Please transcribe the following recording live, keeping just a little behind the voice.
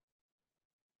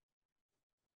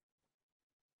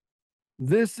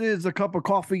This is a cup of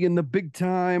coffee in the big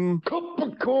time, Cup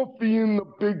of coffee in the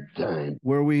big time.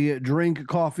 where we drink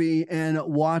coffee and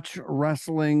watch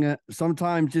wrestling.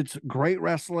 Sometimes it's great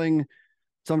wrestling,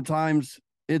 sometimes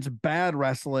it's bad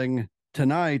wrestling.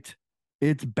 Tonight,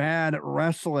 it's bad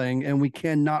wrestling, and we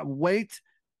cannot wait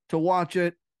to watch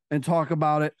it and talk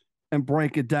about it and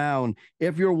break it down.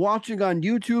 If you're watching on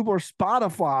YouTube or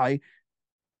Spotify,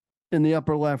 in the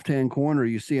upper left-hand corner,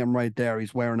 you see him right there.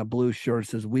 He's wearing a blue shirt.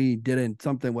 Says "We didn't,"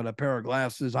 something with a pair of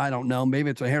glasses. I don't know. Maybe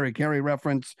it's a Harry Carey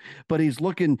reference, but he's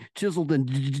looking chiseled and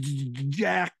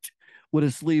jacked with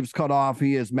his sleeves cut off.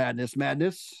 He is Madness.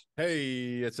 Madness.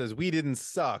 Hey, it says "We didn't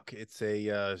suck." It's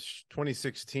a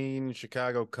 2016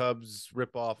 Chicago Cubs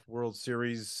ripoff World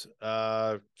Series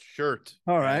shirt.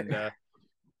 All right. And,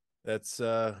 that's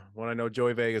one I know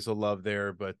Joey Vegas will love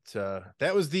there, but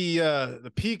that was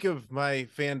the peak of my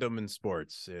fandom in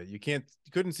sports. You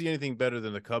couldn't see anything better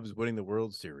than the Cubs winning the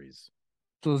World Series.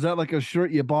 So is that like a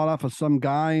shirt you bought off of some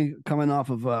guy coming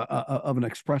off of an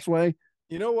expressway?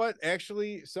 You know what?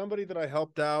 Actually, somebody that I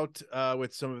helped out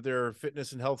with some of their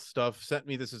fitness and health stuff sent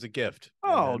me this as a gift.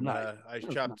 Oh, and, nice. I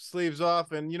chopped sleeves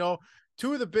off, and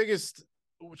two of the biggest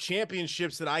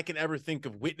championships that I can ever think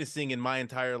of witnessing in my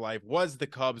entire life was the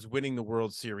Cubs winning the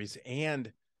World Series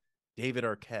and David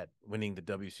Arquette winning the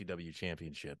WCW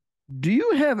championship. Do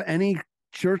you have any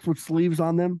shirts with sleeves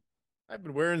on them? I've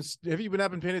been wearing. Have you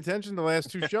not been paying attention? The last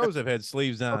two shows I've had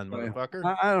sleeves on, motherfucker.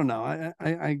 I don't know.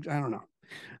 I don't know.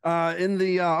 In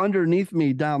the underneath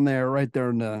me down there, right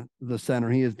there in the center,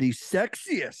 he is the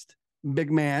sexiest big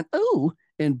man. Oh,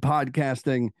 in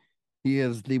podcasting, he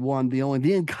is the one, the only,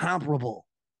 the incomparable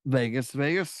Vegas.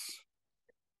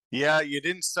 Yeah, you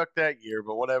didn't suck that year,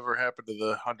 but whatever happened to the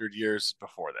 100 years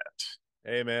before that?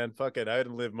 Hey, man, fuck it. I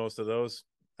didn't live most of those.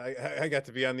 I got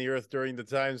to be on the earth during the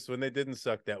times when they didn't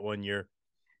suck that one year.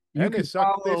 And they've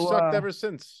sucked ever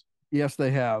since. Yes, they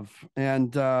have.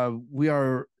 And we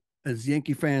are, as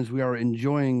Yankee fans, we are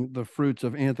enjoying the fruits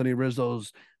of Anthony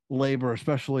Rizzo's labor,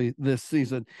 especially this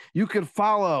season. You can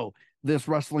follow this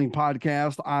wrestling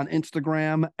podcast on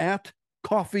Instagram at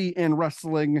Coffee and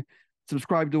Wrestling.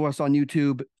 Subscribe to us on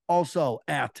YouTube, also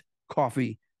at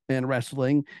Coffee and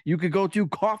Wrestling. You could go to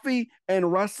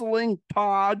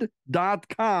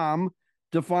coffeeandwrestlingpod.com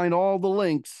to find all the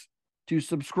links to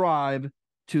subscribe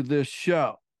to this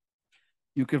show.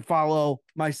 You can follow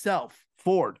myself,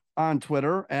 Ford, on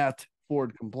Twitter at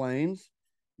Ford Complains.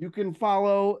 You can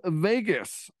follow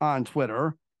Vegas on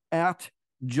Twitter at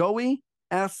Joey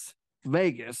S.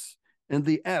 Vegas, and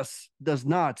the S does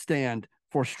not stand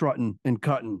for strutting and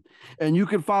cutting. And you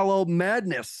can follow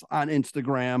Madness on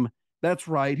Instagram. That's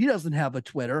right. He doesn't have a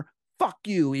Twitter. Fuck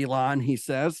you, Elon, he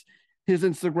says. His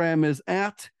Instagram is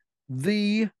at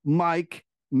the Mike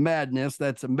Madness.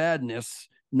 That's a madness,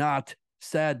 not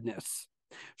sadness.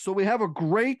 So we have a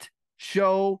great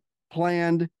show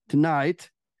planned tonight.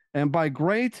 And by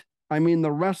great, I mean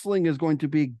the wrestling is going to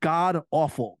be god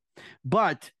awful.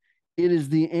 But it is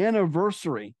the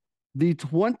anniversary, the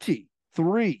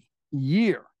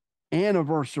 23-year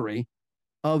anniversary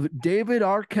of David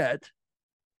Arquette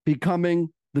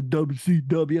becoming the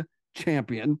WCW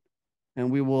champion.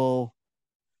 And we will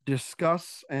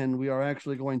discuss, and we are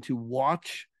actually going to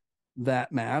watch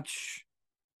that match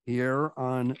here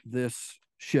on this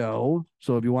show.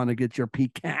 So if you want to get your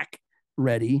peacock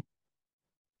ready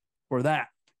for that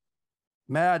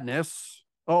madness.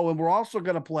 Oh, and we're also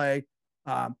going to play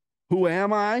Who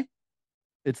Am I?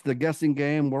 It's the guessing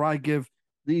game where I give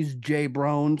these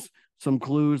J-Brones some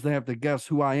clues. They have to guess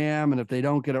who I am, and if they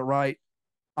don't get it right,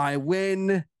 I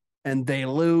win and they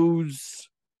lose.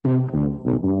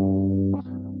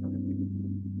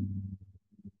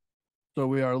 So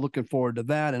we are looking forward to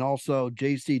that. And also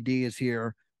JCD is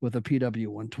here with a PW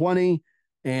 120.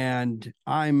 And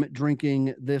I'm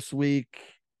drinking this week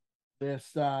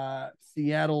this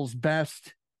Seattle's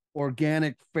best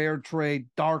organic fair trade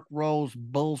dark roast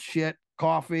bullshit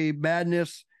coffee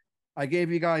madness. I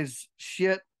gave you guys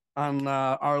shit on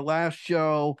our last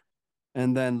show.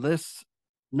 And then this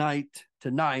night,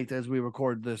 tonight, as we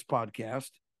record this podcast,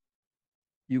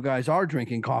 you guys are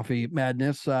drinking coffee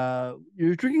madness.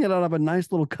 You're drinking it out of a nice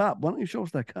little cup. Why don't you show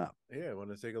us that cup? Yeah, I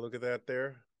want to take a look at that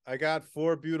there. I got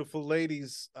 4 beautiful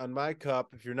ladies on my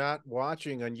cup. If you're not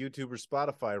watching on YouTube or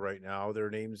Spotify right now, their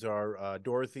names are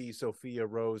Dorothy, Sophia,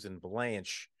 Rose, and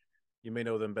Blanche. You may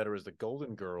know them better as the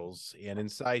Golden Girls. And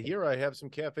inside here, I have some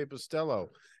Cafe Bustelo.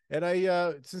 And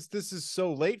since this is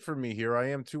so late for me here,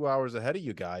 I am 2 hours ahead of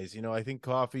you guys. I think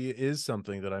coffee is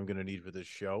something that I'm going to need for this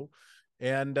show.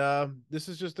 And this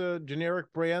is just a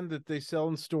generic brand that they sell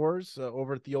in stores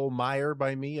over at the old Meijer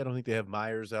by me. I don't think they have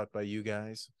Meijers out by you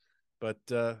guys. But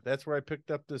that's where I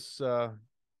picked up this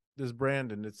this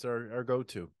brand, and it's our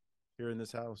go-to here in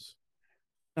this house.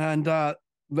 And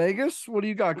Vegas, what do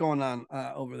you got going on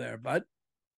over there, bud?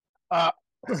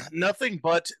 Nothing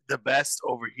but the best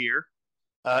over here.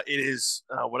 It is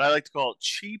what I like to call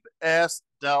cheap ass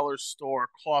dollar store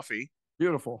coffee.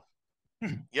 Beautiful.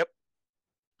 Yep.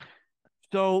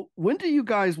 So when do you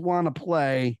guys want to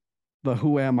play the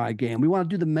Who Am I game? We want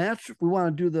to do the match. We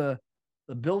want to do the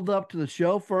build up to the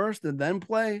show first, and then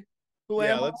play Who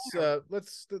Am I?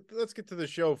 Let's get to the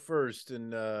show first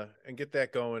and get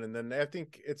that going, and then I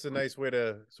think it's a nice way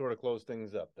to sort of close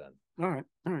things up. Then. All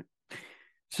right.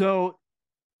 So,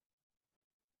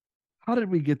 how did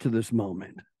we get to this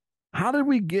moment? How did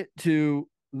we get to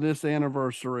this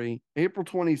anniversary? April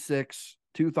 26,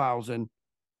 2000.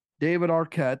 David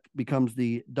Arquette becomes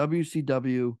the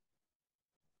WCW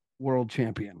World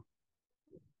Champion.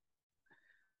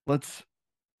 Let's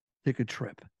take a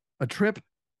trip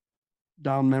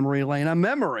down memory lane, a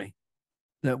memory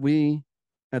that we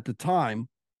at the time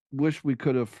wish we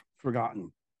could have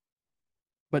forgotten.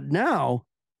 But now,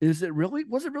 was it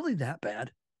really that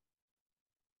bad?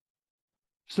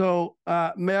 So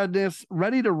Madness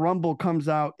Ready to Rumble comes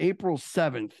out April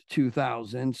 7th,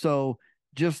 2000. So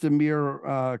just a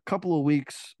mere couple of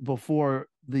weeks before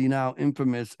the now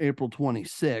infamous April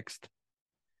 26th.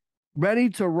 Ready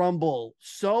to Rumble,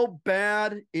 so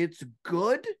bad it's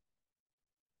good?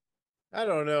 I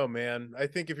don't know, man. I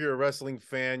think if you're a wrestling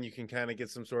fan, you can kind of get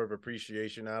some sort of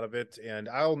appreciation out of it. And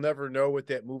I'll never know what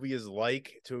that movie is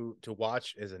like to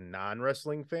watch as a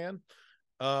non-wrestling fan.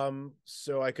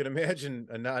 So I could imagine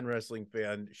a non-wrestling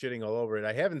fan shitting all over it.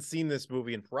 I haven't seen this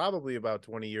movie in probably about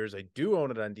 20 years. I do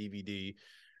own it on DVD.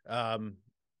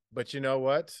 But you know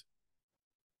what?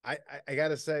 I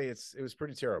gotta say it was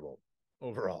pretty terrible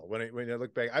overall. When I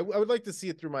look back, I would like to see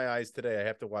it through my eyes today. I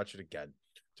have to watch it again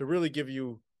to really give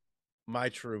you my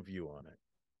true view on it.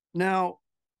 Now,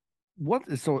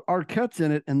 so Arquette's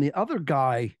in it, and the other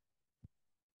guy,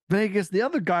 Vegas, the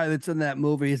other guy that's in that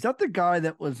movie, is that the guy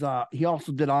that was he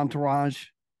also did Entourage?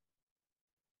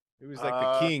 It was like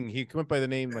the King. He went by the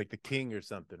name like the King or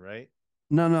something, right?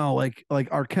 No, like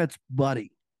Arquette's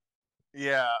buddy.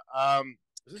 Yeah.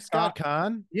 Is it Scott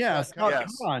Conn? Yeah, Scott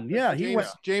Conn. Yeah,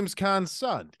 James Caan's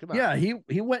son. Come on. Yeah,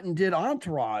 he went and did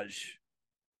Entourage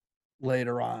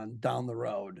later on down the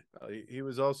road. He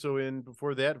was also in,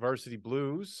 before that, Varsity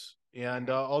Blues and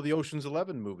all the Ocean's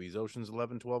 11 movies, Ocean's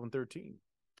 11, 12, and 13.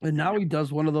 And now he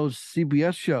does one of those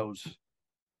CBS shows,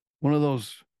 one of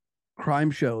those crime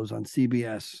shows on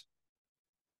CBS.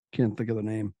 Can't think of the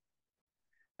name.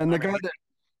 And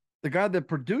the guy that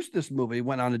produced this movie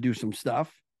went on to do some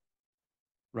stuff,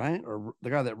 right? Or the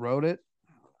guy that wrote it.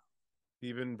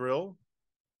 Stephen Brill?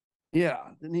 Yeah.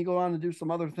 Didn't he go on to do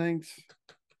some other things?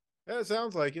 Yeah, it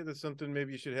sounds like it. That's something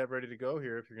maybe you should have ready to go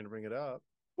here if you're going to bring it up.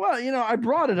 Well, I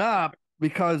brought it up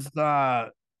because, I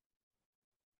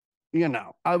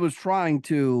was trying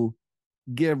to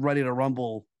give Ready to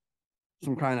Rumble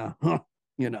some kind of,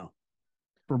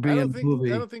 for being a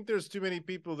movie. I don't think there's too many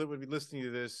people that would be listening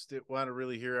to this that want to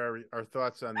really hear our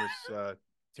thoughts on this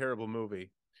terrible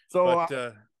movie. So,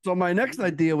 so my next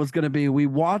idea was going to be we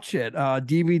watch it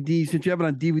DVD. Since you have it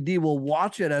on DVD, we'll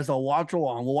watch it as a watch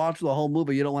along. We'll watch the whole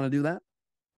movie. You don't want to do that?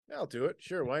 I'll do it.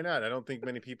 Sure, why not? I don't think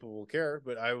many people will care,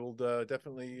 but I will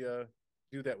definitely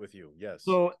do that with you. Yes.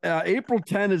 So April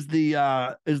 10 is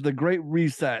the Great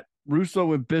Reset.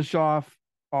 Russo and Bischoff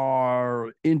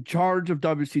are in charge of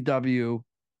WCW.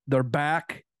 They're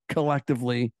back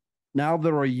collectively. Now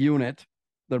they're a unit.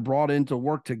 They're brought in to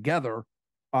work together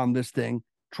on this thing,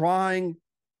 trying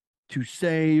to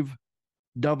save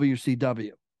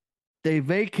WCW. They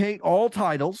vacate all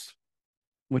titles,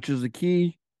 which is the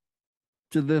key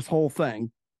to this whole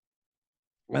thing.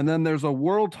 And then there's a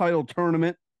world title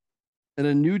tournament and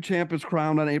a new champ is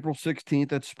crowned on April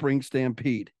 16th at Spring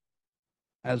Stampede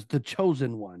as the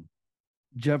chosen one.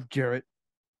 Jeff Jarrett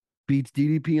beats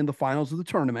DDP in the finals of the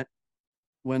tournament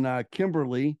when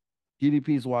Kimberly,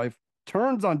 DDP's wife,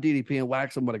 turns on DDP and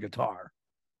whacks him with a guitar.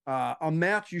 A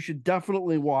match you should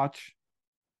definitely watch.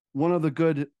 One of the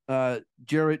good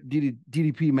Jarrett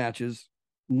DDP matches,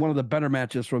 one of the better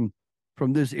matches from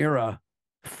this era,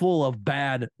 full of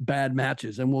bad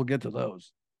matches, and we'll get to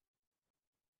those.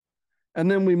 And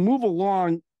then we move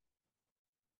along,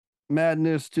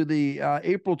 Madness, to the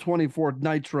April 24th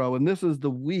Nitro, and this is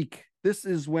the week. This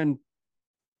is when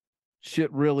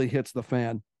shit really hits the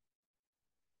fan.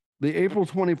 The April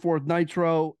 24th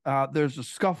Nitro, there's a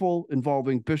scuffle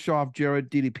involving Bischoff, Jarrett,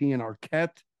 DDP, and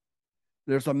Arquette.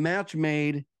 There's a match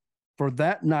made for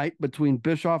that night between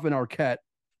Bischoff and Arquette.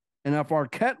 And if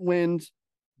Arquette wins,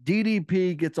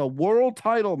 DDP gets a world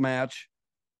title match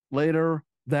later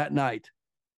that night.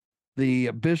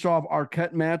 The Bischoff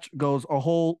Arquette match goes a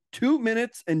whole 2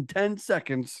 minutes and 10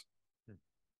 seconds.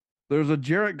 There's a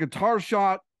Jarrett guitar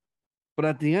shot, but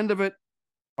at the end of it,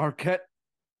 Arquette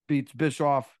beats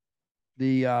Bischoff.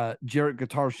 The Jarrett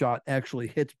guitar shot actually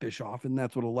hits Bischoff, and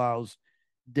that's what allows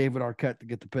David Arquette to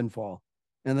get the pinfall.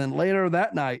 And then later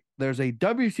that night, there's a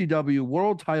WCW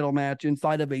World title match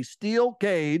inside of a steel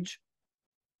cage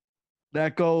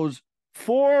that goes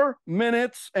 4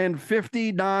 minutes and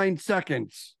 59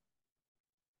 seconds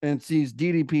and sees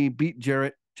DDP beat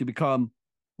Jarrett to become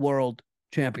world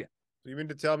champion. So you mean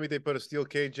to tell me they put a steel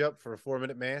cage up for a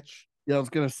 4-minute match? Yeah, I was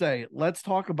going to say, let's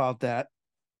talk about that.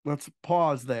 Let's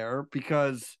pause there,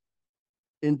 because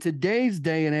in today's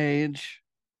day and age,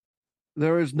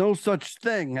 there is no such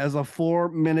thing as a 4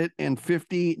 minute and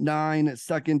 59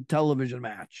 second television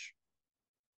match.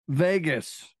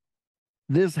 Vegas,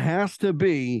 this has to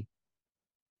be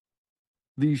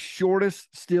the shortest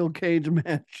steel cage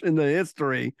match in the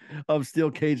history of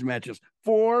steel cage matches.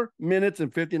 4 minutes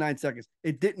and 59 seconds.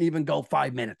 It didn't even go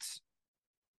 5 minutes.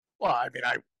 Well, I mean,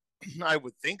 I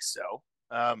would think so.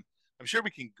 I'm sure we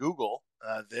can Google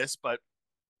this, but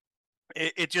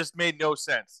it just made no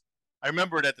sense. I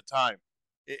remember it at the time.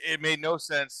 It made no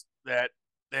sense that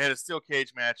they had a steel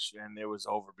cage match and it was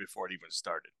over before it even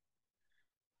started.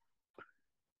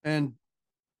 And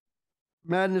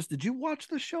Madness, did you watch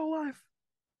the show live?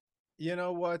 You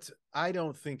know what? I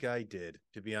don't think I did,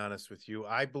 to be honest with you.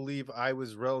 I believe I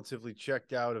was relatively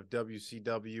checked out of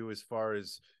WCW as far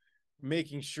as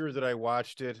making sure that I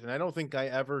watched it. And I don't think I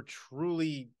ever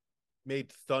truly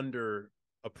made Thunder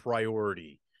a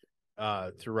priority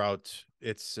throughout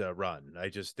its run. I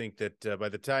just think that by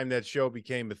the time that show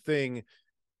became a thing,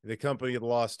 the company had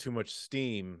lost too much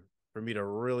steam for me to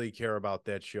really care about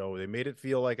that show. They made it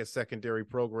feel like a secondary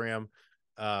program.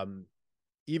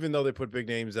 Even though they put big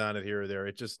names on it here or there,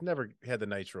 it just never had the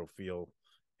Nitro feel.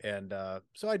 And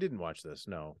so I didn't watch this.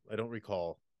 No, I don't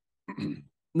recall.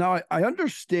 Now, I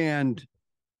understand.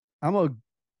 I'm a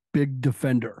big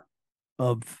defender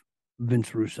of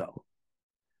Vince Russo.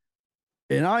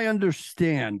 And I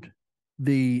understand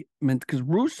because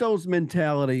Russo's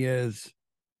mentality is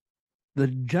the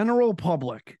general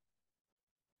public,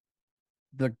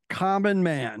 the common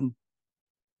man,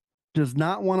 does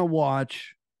not want to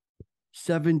watch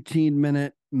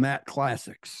 17-minute mat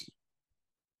classics.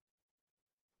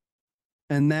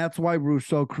 And that's why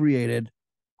Russo created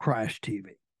Crash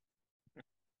TV.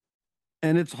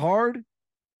 And it's hard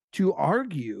to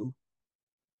argue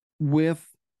with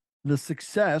the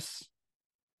success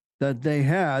that they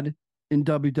had in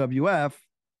WWF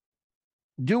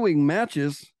doing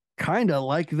matches kind of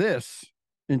like this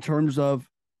in terms of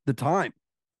the time.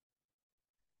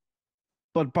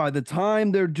 But by the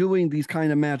time they're doing these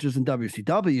kind of matches in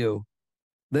WCW,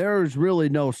 there's really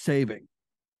no saving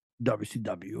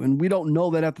WCW. And we don't know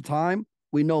that at the time.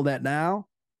 We know that now.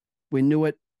 We knew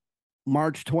it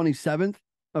March 27th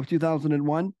of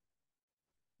 2001.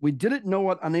 We didn't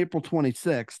know it on April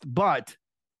 26th, but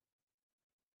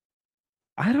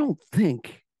I don't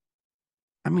think,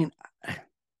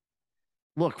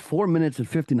 look, 4 minutes and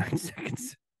 59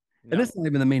 seconds. No. And this is not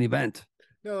even the main event.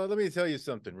 No, let me tell you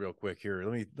something real quick here.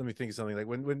 Let me think of something. Like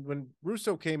when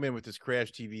Russo came in with this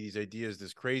Crash TV, these ideas,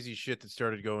 this crazy shit that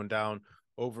started going down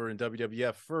over in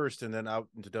WWF first and then out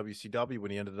into WCW when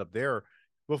he ended up there.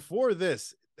 Before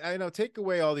this, I know, take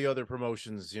away all the other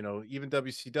promotions, even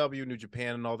WCW, New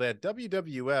Japan and all that.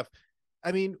 WWF,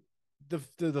 I mean, the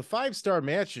 5-star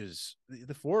matches,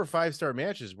 the 4 or 5-star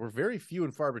matches were very few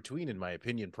and far between, in my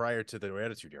opinion, prior to the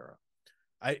Attitude Era.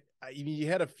 I mean, you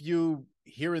had a few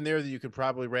here and there that you could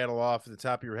probably rattle off at the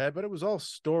top of your head, but it was all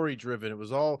story driven. It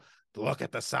was all look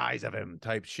at the size of him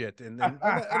type shit, and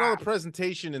all the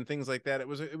presentation and things like that. It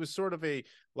was sort of a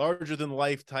larger than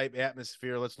life type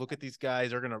atmosphere. Let's look at these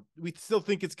guys. We still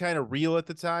think it's kind of real at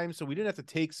the time, so we didn't have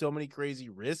to take so many crazy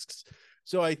risks.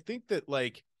 So I think that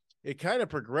it kind of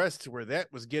progressed to where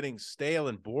that was getting stale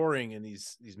and boring, and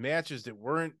these matches that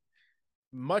weren't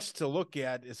much to look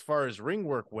at as far as ring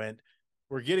work went.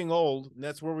 We're getting old, and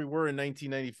that's where we were in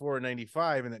 1994 and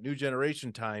 95 in that new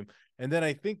generation time. And then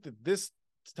I think that this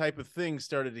type of thing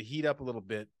started to heat up a little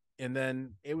bit. And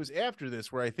then it was after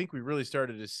this where I think we really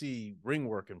started to see ring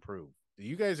work improve. Do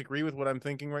you guys agree with what I'm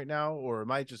thinking right now? Or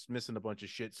am I just missing a bunch of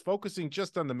shit? Focusing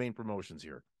just on the main promotions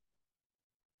here.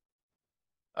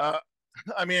 I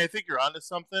mean, I think you're onto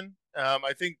something.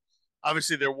 I think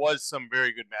obviously there was some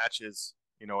very good matches,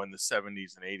 in the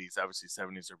 70s and 80s. Obviously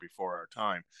 70s are before our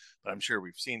time, but I'm sure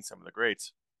we've seen some of the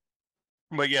greats.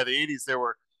 But yeah, the 80s, there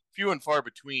were few and far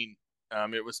between.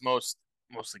 It was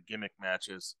mostly gimmick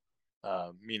matches,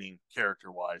 meaning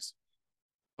character-wise,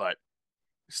 but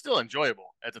still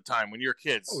enjoyable at the time when you're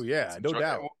kids. Oh yeah, no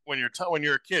doubt. When you're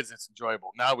kids, it's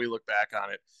enjoyable. Now we look back on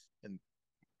it and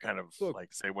kind of Look,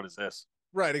 like say, "What is this?"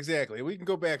 Right, exactly. We can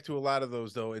go back to a lot of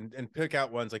those though, and pick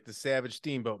out ones like the Savage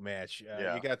Steamboat match.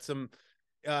 Yeah. You got some,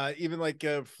 even like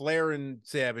Flair and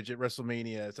Savage at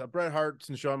WrestleMania. It's Bret Hart's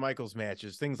and Shawn Michaels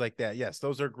matches, things like that. Yes,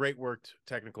 those are great worked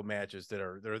technical matches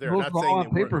they're there. Those Not saying on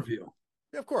they weren't. pay-per-view.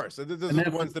 Yeah, of course. Those And are the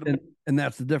that's, ones that are and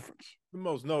that's the difference. the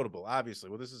most notable, obviously.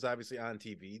 Well, this is obviously on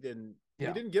TV. Then Yeah.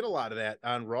 you didn't get a lot of that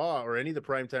on Raw or any of the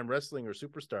primetime wrestling or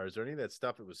superstars or any of that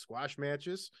stuff. It was squash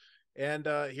matches. And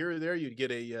here or there, you'd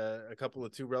get a couple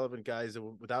of two relevant guys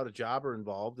without a jobber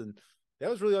involved. And that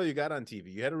was really all you got on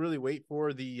TV. You had to really wait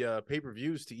for the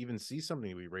pay-per-views to even see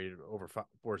something we rated over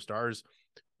 4 stars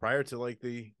prior to like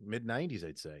the mid-90s,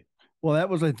 I'd say. Well, that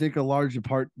was, I think, a large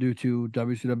part due to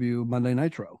WCW Monday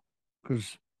Nitro,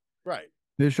 because Right.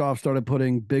 Bischoff started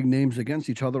putting big names against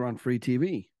each other on free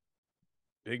TV.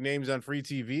 Big names on free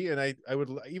TV. And I would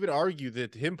even argue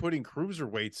that him putting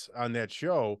cruiserweights on that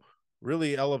show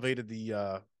really elevated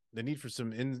the need for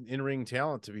some in-ring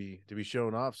talent to be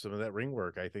shown off, some of that ring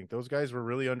work. I think those guys were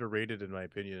really underrated in my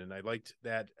opinion. And I liked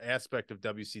that aspect of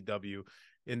WCW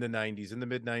in the 90s, in the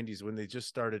mid 90s, when they just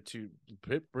started to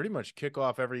pretty much kick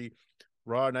off every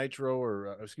Raw Nitro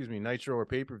or Nitro or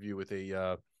pay-per-view with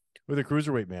a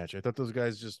cruiserweight match. I thought those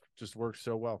guys just worked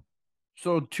so well.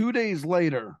 So 2 days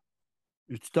later,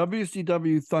 it's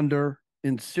WCW Thunder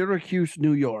in Syracuse,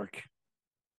 New York.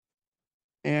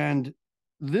 And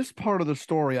this part of the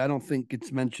story, I don't think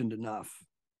gets mentioned enough.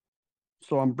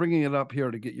 So I'm bringing it up here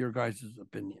to get your guys'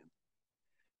 opinion.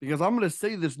 Because I'm going to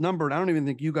say this number, and I don't even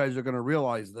think you guys are going to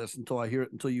realize this until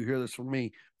you hear this from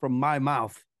me, from my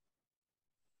mouth.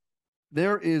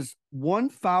 There is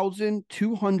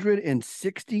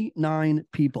 1,269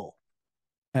 people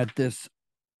at the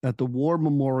War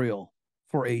Memorial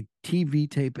for a TV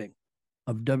taping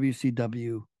of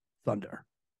WCW Thunder.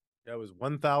 That was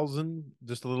 1,000,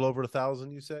 just a little over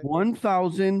 1,000, you say?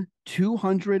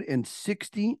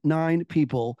 1,269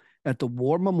 people at the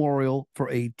War Memorial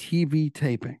for a TV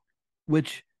taping,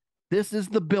 which this is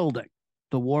the building.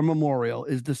 The War Memorial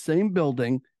is the same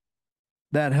building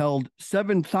that held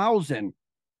 7,000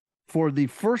 for the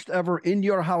first ever In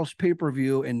Your House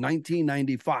pay-per-view in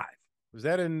 1995. Was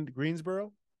that in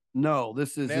Greensboro? No,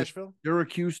 this is Nashville?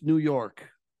 Syracuse, New York.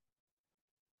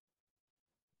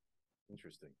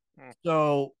 Interesting.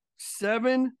 So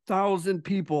 7,000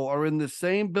 people are in the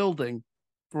same building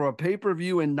for a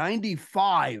pay-per-view in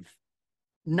 95.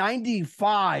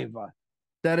 95.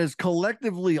 That is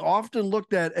collectively often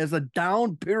looked at as a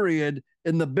down period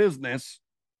in the business.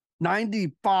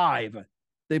 95.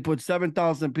 They put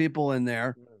 7,000 people in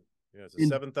there. Yeah, it's a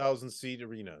 7,000 seat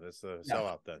arena. That's the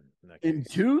sellout then. In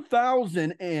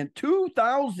 2000,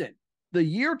 the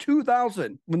year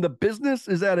 2000, when the business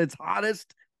is at its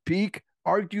hottest peak,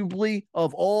 arguably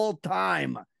of all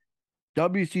time,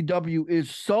 WCW is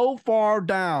so far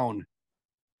down,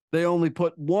 they only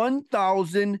put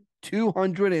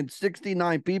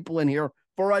 1,269 people in here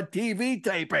for a TV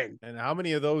taping. And how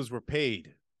many of those were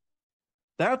paid?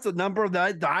 That's a number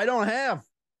that I don't have,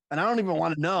 and I don't even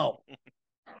want to know.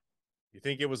 You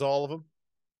think it was all of them?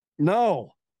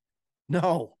 No.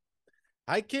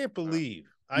 I can't believe.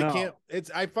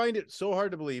 I find it so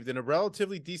hard to believe that in a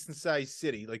relatively decent sized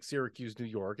city like Syracuse, New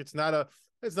York, it's not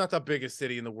the biggest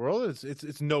city in the world.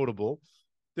 It's notable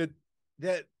that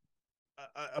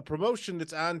a promotion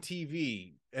that's on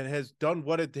TV and has done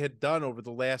what it had done over the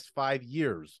last 5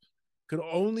 years could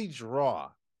only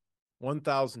draw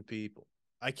 1,000 people.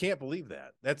 I can't believe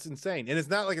that. That's insane. And it's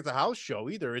not like it's a house show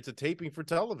either. It's a taping for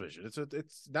television. It's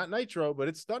not Nitro, but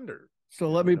it's Thunder. So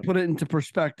let me put it into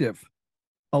perspective.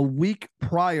 A week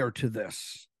prior to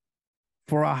this,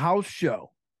 for a house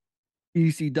show,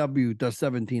 ECW does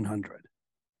 1,700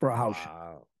 for a house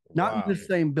show. Not in the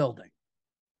same building,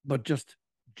 but just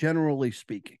generally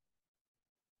speaking.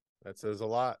 That says a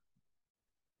lot.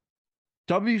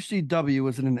 WCW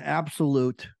is in an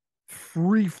absolute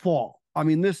free fall. I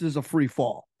mean, this is a free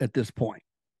fall at this point.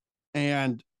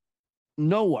 And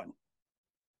no one's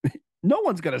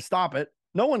going to stop it.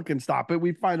 No one can stop it.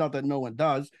 We find out that no one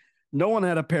does. No one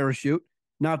had a parachute,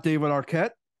 not David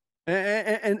Arquette,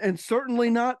 and certainly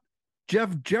not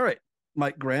Jeff Jarrett,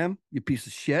 Mike Graham, you piece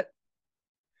of shit.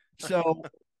 So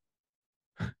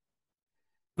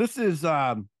this is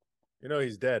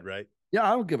he's dead, right? Yeah,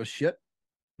 I don't give a shit.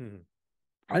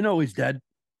 I know he's dead,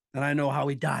 and I know how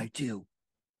he died too.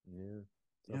 Yeah,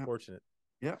 it's unfortunate.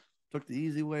 Yeah, took the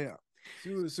easy way out.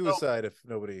 Suicide if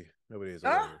nobody is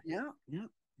aware. Yeah,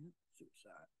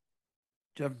 suicide.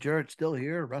 Jeff Jarrett's still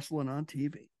here wrestling on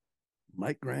TV.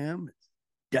 Mike Graham is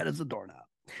dead as a doorknob.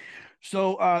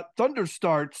 So Thunder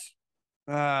starts.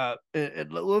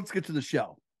 Let's get to the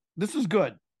show. This is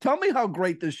good. Tell me how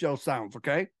great this show sounds,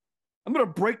 okay? I'm going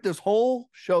to break this whole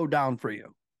show down for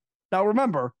you. Now,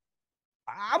 remember,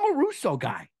 I'm a Russo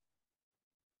guy.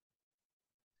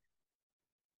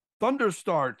 Thunder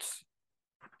starts.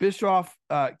 Bischoff,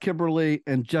 Kimberly,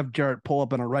 and Jeff Jarrett pull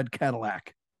up in a red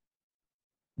Cadillac.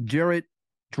 Jarrett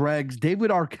drags David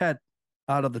Arquette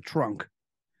out of the trunk.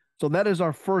 So that is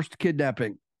our first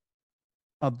kidnapping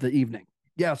of the evening.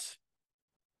 Yes,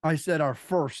 I said our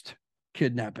first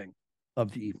kidnapping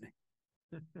of the evening.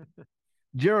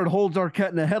 Jarrett holds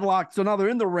Arquette in a headlock. So now they're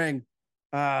in the ring.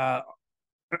 Jarrett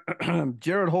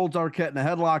holds Arquette in a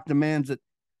headlock, demands that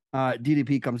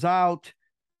DDP comes out.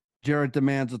 Jarrett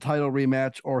demands a title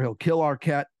rematch or he'll kill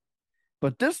Arquette.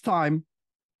 But this time,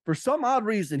 for some odd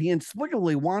reason, he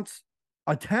inexplicably wants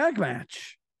a tag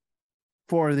match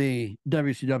for the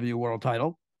WCW World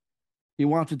title. He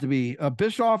wants it to be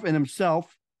Bischoff and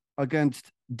himself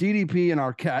against DDP and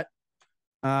Arquette.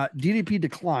 DDP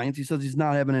declines. He says he's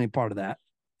not having any part of that.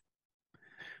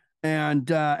 And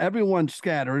everyone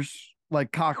scatters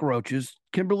like cockroaches.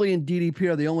 Kimberly and DDP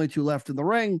are the only two left in the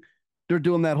ring. They're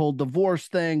doing that whole divorce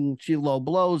thing. She low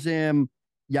blows him,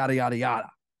 yada, yada, yada.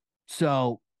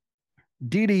 So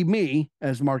DD Me,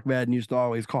 as Mark Madden used to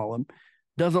always call him,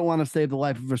 doesn't want to save the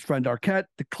life of his friend Arquette,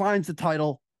 declines the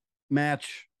title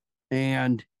match,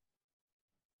 and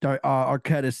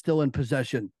Arquette is still in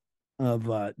possession of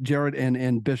Jarrett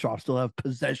and Bischoff still have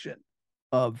possession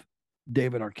of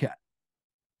David Arquette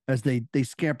as they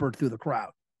scampered through the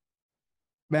crowd.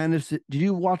 Man, did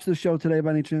you watch the show today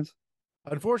by any chance?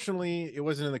 Unfortunately, it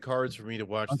wasn't in the cards for me to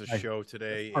watch the show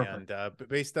today, and but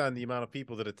based on the amount of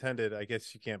people that attended, I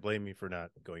guess you can't blame me for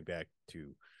not going back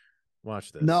to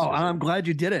watch this. No, I'm glad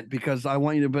you didn't because I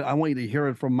want you to hear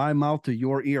it from my mouth to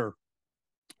your ear.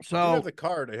 So I have the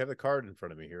card. I have the card in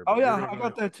front of me here. Oh yeah, I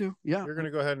got that too. Yeah, you're gonna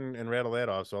go ahead and rattle that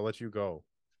off, so I'll let you go.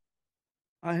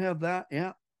 I have that.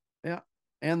 Yeah,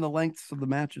 and the lengths of the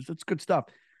matches. It's good stuff.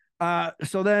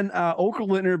 So then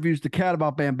Okerlund interviews the Cat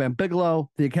about Bam Bam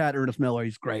Bigelow. The Cat, Ernest Miller,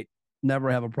 he's great.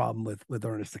 Never have a problem with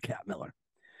Ernest the Cat Miller.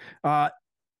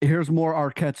 Here's more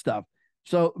Arquette stuff.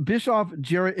 So Bischoff,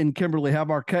 Jarrett, and Kimberly have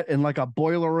Arquette in like a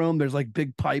boiler room. There's like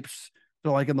big pipes.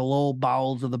 They're like in the low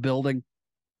bowels of the building.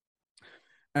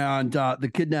 And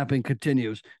the kidnapping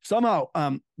continues. Somehow,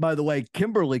 by the way,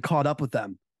 Kimberly caught up with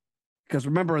them. Because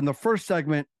remember, in the first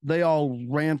segment, they all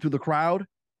ran through the crowd,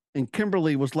 and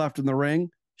Kimberly was left in the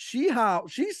ring. She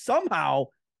somehow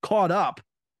caught up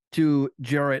to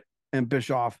Jarrett and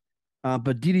Bischoff,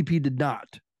 but DDP did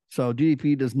not. So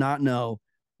DDP does not know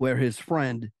where his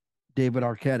friend David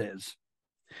Arquette is.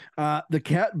 The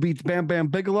Cat beats Bam Bam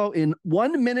Bigelow in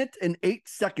 1 minute and 8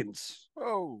 seconds.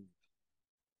 Oh.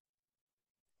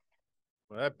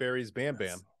 Well, that buries Bam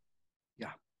Bam.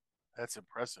 Yeah. That's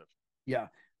impressive. Yeah.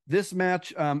 This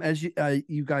match, as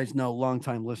you guys know,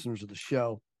 longtime listeners of the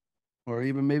show, or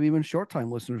maybe even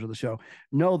short-time listeners of the show,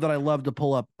 know that I love to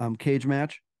pull up cage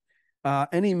match.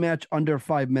 Any match under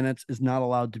 5 minutes is not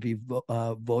allowed to be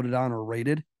voted on or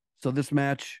rated. So this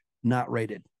match, not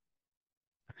rated.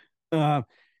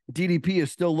 DDP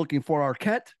is still looking for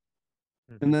Arquette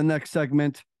in the next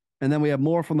segment. And then we have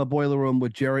more from the boiler room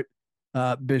with Jarrett,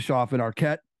 Bischoff, and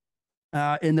Arquette.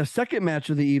 In the second match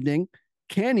of the evening,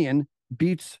 Canyon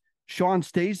beats Sean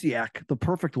Stasiak, the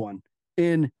perfect one,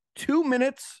 in 2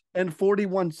 minutes and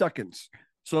 41 seconds.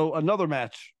 So another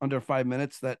match under 5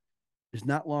 minutes that is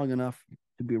not long enough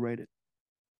to be rated.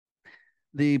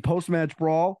 The post-match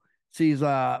brawl sees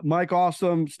Mike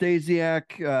Awesome,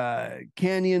 Stasiak,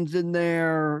 Canyon's in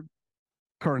there,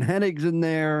 Kern Hennig's in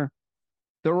there.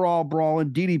 They're all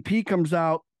brawling. DDP comes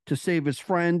out to save his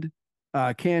friend,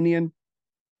 Canyon.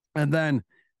 And then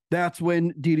that's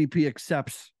when DDP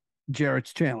accepts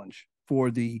Jarrett's challenge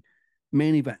for the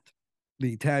main event,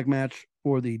 the tag match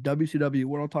for the WCW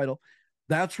World title.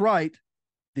 That's right,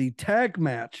 the tag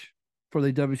match for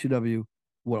the WCW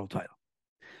World title.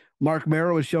 Mark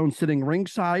Merrow is shown sitting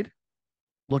ringside,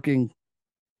 looking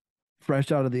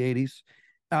fresh out of the 80s.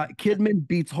 Kidman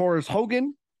beats Horace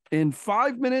Hogan in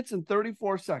 5 minutes and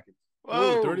 34 seconds.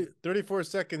 Whoa. 34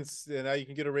 seconds, and now you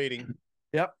can get a rating.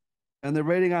 Yep. And the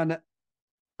rating on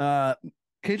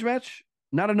cage match,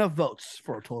 not enough votes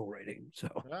for a total rating.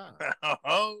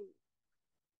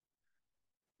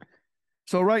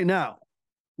 So right now,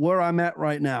 where I'm at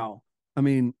right now, I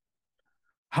mean,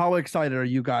 how excited are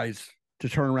you guys to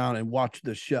turn around and watch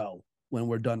this show when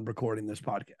we're done recording this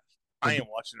podcast? I am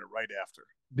watching it right after.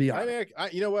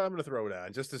 You know what? I'm going to throw it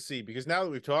on just to see, because now that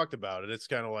we've talked about it, it's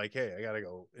kind of like, hey, I got to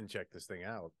go and check this thing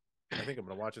out. I think I'm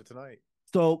going to watch it tonight.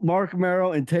 So Mark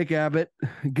Merrow and Take Abbott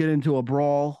get into a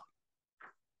brawl.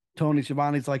 Tony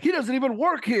Schiavone's like, he doesn't even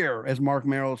work here, as Mark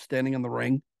Merrow's standing in the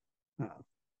ring. I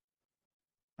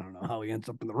don't know how he ends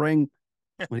up in the ring.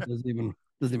 He doesn't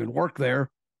even work there,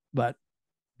 but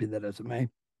be that as it may.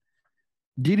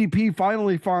 DDP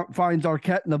finally finds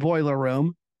Arquette in the boiler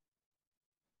room.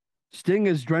 Sting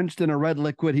is drenched in a red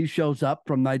liquid. He shows up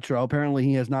from Nitro. Apparently,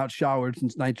 he has not showered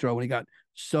since Nitro when he got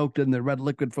soaked in the red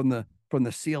liquid from the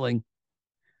ceiling.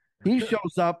 He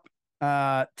shows up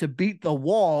to beat the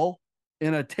wall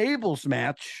in a tables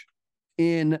match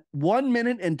in 1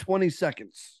 minute and 20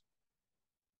 seconds.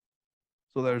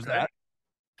 So there's that.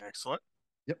 Excellent.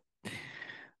 Yep.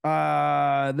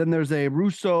 Then there's a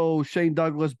Russo, Shane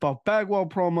Douglas, Buff Bagwell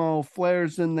promo.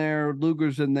 Flair's in there.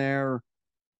 Luger's in there.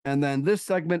 And then this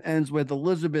segment ends with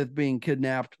Elizabeth being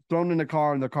kidnapped, thrown in a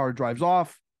car, and the car drives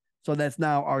off. So that's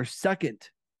now our second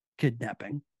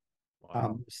kidnapping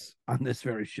on this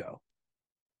very show.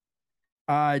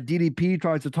 DDP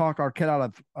tries to talk Arquette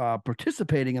out of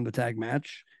participating in the tag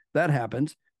match. That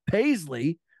happens.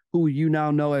 Paisley, who you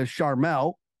now know as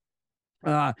Charmel,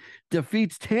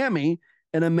 defeats Tammy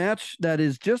in a match that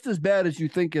is just as bad as you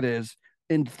think it is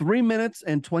in 3 minutes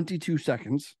and 22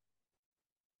 seconds.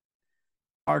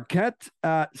 Arquette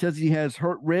says he has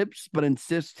hurt ribs, but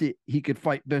insists he could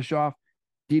fight Bischoff.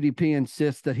 DDP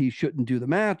insists that he shouldn't do the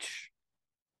match.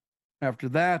 After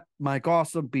that, Mike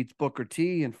Awesome beats Booker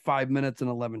T in 5 minutes and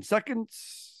 11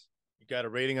 seconds. You got a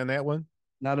rating on that one?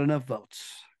 Not enough votes.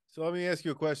 So let me ask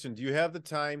you a question. Do you have the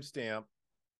timestamp?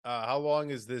 How long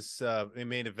is this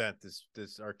main event, this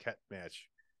Arquette match?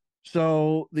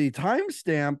 So the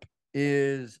timestamp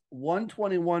is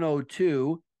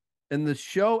 1:21:02, and the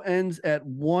show ends at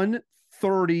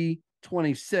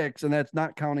 1:30:26, and that's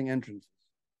not counting entrances.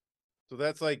 So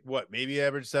that's like what, maybe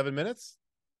average 7 minutes?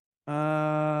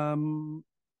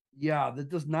 Yeah, that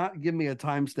does not give me a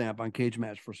timestamp on Cage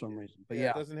Match for some reason. But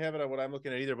yeah, it doesn't have it on what I'm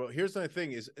looking at either. But here's the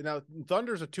thing: is now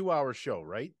Thunder's a 2-hour show,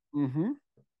 right? Mm-hmm.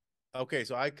 Okay,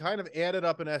 so I kind of added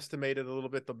up and estimated a little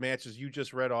bit the matches you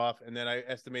just read off, and then I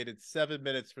estimated 7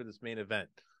 minutes for this main event.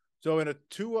 So in a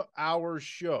 2-hour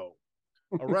show,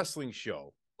 a wrestling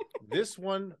show, this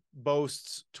one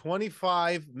boasts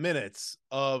 25 minutes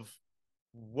of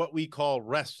what we call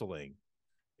wrestling.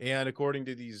 And according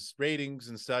to these ratings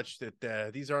and such,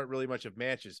 that these aren't really much of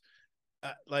matches.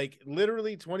 Like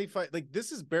literally 25, like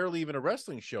this is barely even a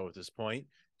wrestling show at this point,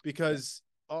 because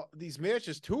these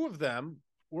matches, 2 of them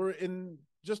were in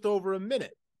just over a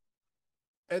minute.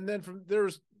 And then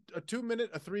there's a 2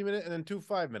 minute, a 3 minute, and then 2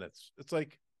 5 minutes. It's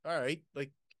like, all right, like,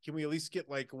 can we at least get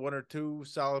like 1 or 2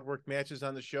 solid work matches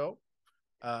on the show?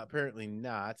 Apparently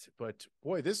not, but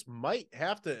boy, this might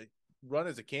have to run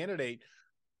as a candidate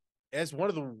as one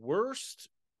of the worst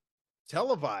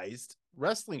televised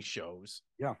wrestling shows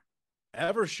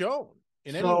ever shown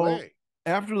in any way.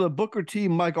 After the Booker T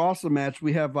Mike Awesome match,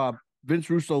 we have Vince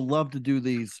Russo love to do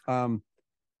these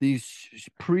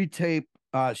pre-tape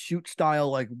shoot style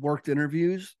like worked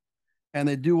interviews, and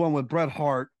they do one with Bret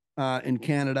Hart in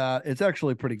Canada. It's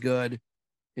actually pretty good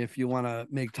if you want to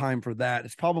make time for that.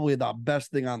 It's probably the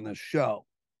best thing on this show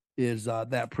is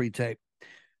that pre-tape.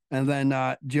 And then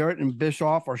Jarrett and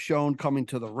Bischoff are shown coming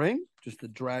to the ring just to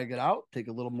drag it out, take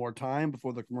a little more time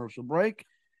before the commercial break.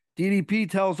 DDP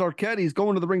tells Arquette he's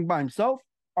going to the ring by himself.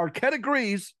 Arquette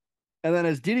agrees. And then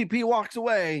as DDP walks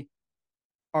away,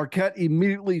 Arquette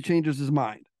immediately changes his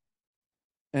mind.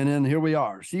 And then here we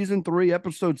are, season 3,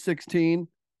 episode 16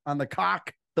 on the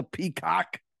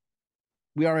Peacock.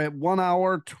 We are at 1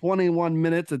 hour, 21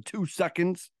 minutes and 2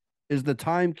 seconds is the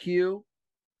time cue.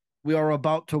 We are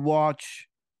about to watch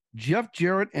Jeff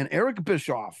Jarrett and Eric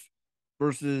Bischoff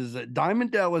versus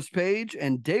Diamond Dallas Page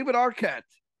and David Arquette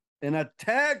in a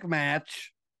tag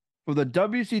match for the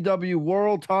WCW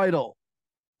World title.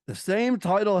 The same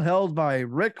title held by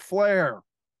Ric Flair.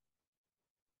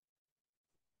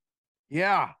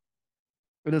 Yeah.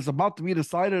 It is about to be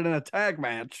decided in a tag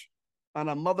match on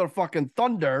a motherfucking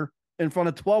Thunder in front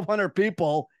of 1,200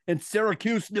 people in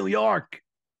Syracuse, New York.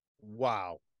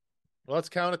 Wow. Well, let's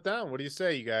count it down. What do you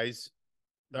say, you guys?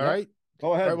 All right.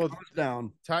 Go ahead. All right, well,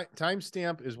 down.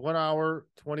 Timestamp is 1 hour,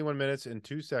 21 minutes and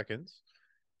 2 seconds.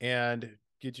 And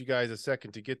get you guys a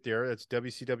second to get there. That's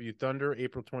WCW Thunder,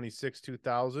 April 26,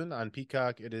 2000. On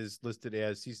Peacock, it is listed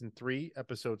as season 3,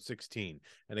 episode 16.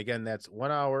 And again, that's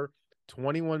 1 hour,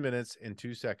 21 minutes and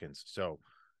 2 seconds. So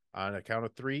on a count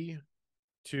of 3,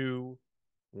 2,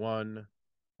 1,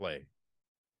 play.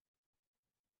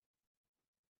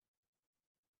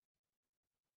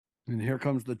 And here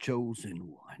comes the chosen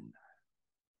one.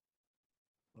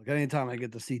 Look, anytime I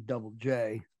get to see Double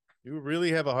J, You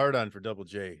really have a hard on for Double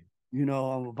J. you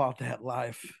know I'm about that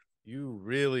life. You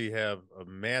really have a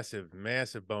massive,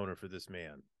 massive boner for this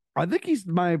man. I think he's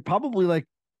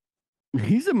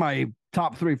he's in my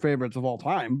top 3 favorites of all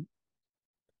time.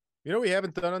 You know what we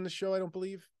haven't done on the show, I don't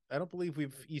believe? I don't believe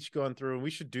we've each gone through, and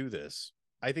we should do this.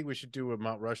 I think we should do a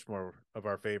Mount Rushmore of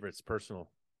our favorites,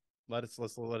 personal. Let's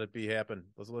let it happen.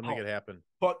 Let's make it happen.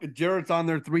 Fuck, Jarrett's on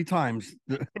there 3 times.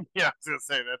 Yeah, I was gonna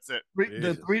say that's it.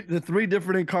 The three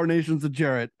different incarnations of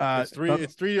Jarrett.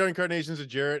 It's three incarnations of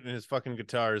Jarrett, and his fucking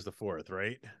guitar is the 4th,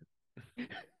 right?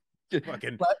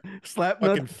 fucking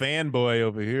fucking fanboy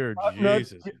over here.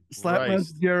 Jesus.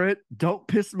 Slapnuts Jarrett. Don't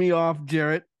piss me off,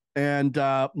 Jarrett. And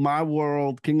My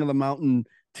World, King of the Mountain,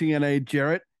 TNA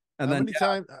Jarrett. And how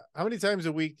many times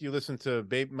a week do you listen to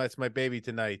 "Baby, That's My Baby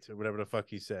Tonight" or whatever the fuck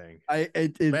he's saying?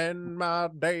 Spend my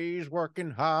days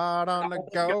working hard on the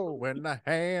go, when the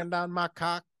hand on my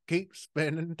cock keeps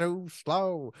spinning too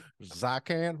slow, 'cause I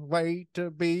can't wait to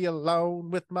be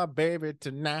alone with my baby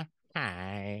tonight.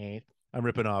 I'm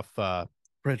ripping off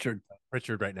Richard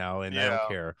right now, and I don't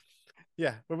care.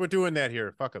 Yeah, but we're doing that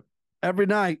here. Fuck it. Every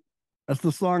night. That's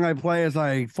the song I play as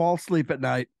I fall asleep at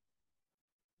night.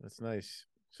 That's nice.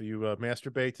 So you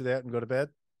masturbate to that and go to bed?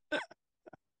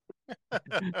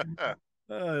 I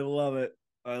love it.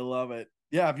 I love it.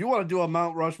 Yeah, if you want to do a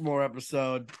Mount Rushmore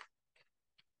episode,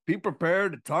 be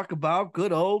prepared to talk about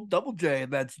good old Double J.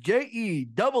 That's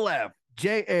JEFFJARRE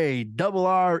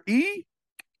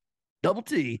double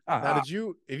T. Now, have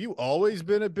you always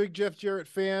been a big Jeff Jarrett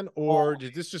fan, or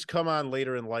did this just come on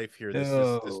later in life here? This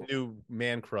new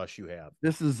man crush you have.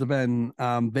 This has been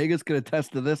Vegas could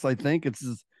attest to this. I think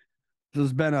this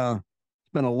has been a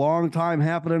long time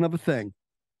happening of a thing.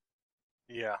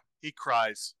 Yeah, he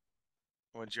cries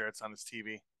when Jarrett's on his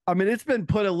TV. I mean, it's been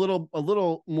put a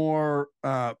little more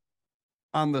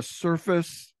on the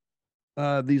surface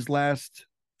these last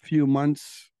few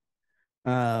months,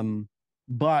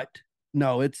 but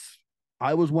no,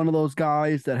 I was one of those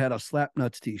guys that had a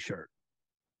Slapnuts t-shirt.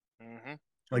 Mm-hmm.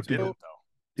 Like, so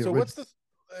what's the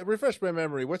refresh my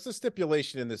memory? What's the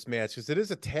stipulation in this match? Because it is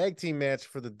a tag team match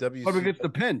for the WCW. Whoever gets the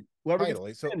pin, whoever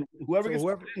gets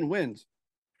the pin wins.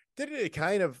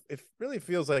 It really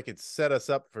feels like it set us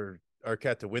up for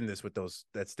Arquette to win this with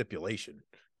that stipulation.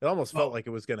 It almost felt like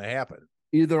it was going to happen.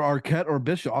 Either Arquette or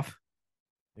Bischoff.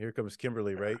 Here comes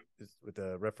Kimberly, right? With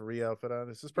the referee outfit on.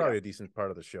 This is probably a decent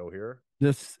part of the show here.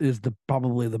 This is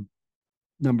probably the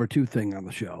number 2 thing on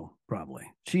the show. Probably.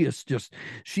 During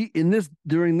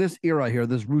this era here,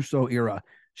 this Russo era,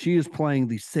 she is playing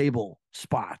the Sable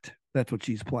spot. That's what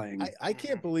she's playing. I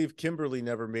can't believe Kimberly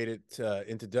never made it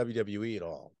into WWE at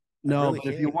all. No,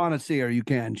 but if you want to see her, you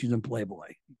can. She's in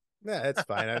Playboy. Yeah, that's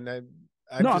fine.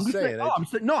 I'm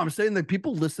saying that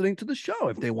people listening to the show,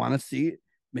 if they want to see it,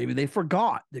 maybe they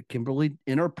forgot that Kimberly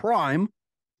in her prime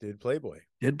did Playboy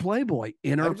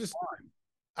in her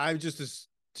prime.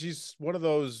 She's one of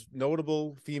those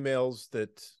notable females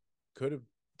that could have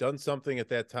done something at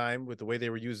that time with the way they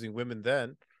were using women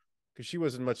then, because she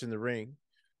wasn't much in the ring.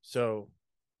 So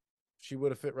she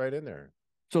would have fit right in there.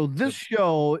 So this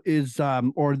show is,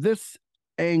 or this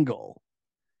angle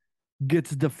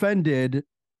gets defended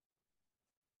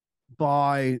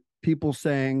by people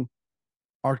saying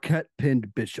Arquette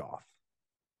pinned Bischoff.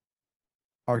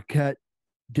 Arquette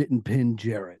didn't pin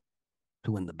Jarrett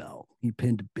to win the belt. He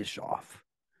pinned Bischoff,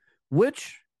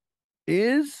 which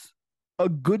is a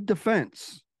good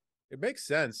defense. It makes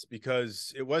sense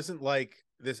because it wasn't like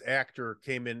this actor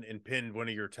came in and pinned one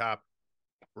of your top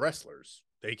wrestlers.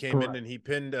 They came in and he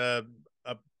pinned an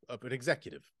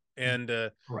executive. And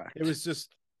it was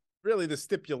just really the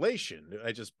stipulation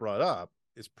I just brought up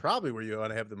is probably where you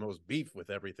want to have the most beef with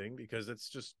everything, because it's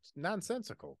just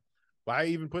nonsensical. Why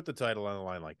even put the title on the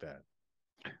line like that?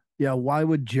 Yeah, why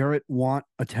would Jarrett want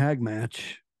a tag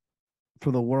match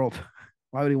for the world?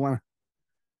 Why would he want?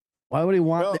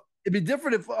 It'd be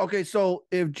different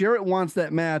if Jarrett wants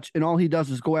that match and all he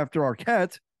does is go after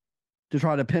Arquette to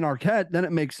try to pin Arquette, then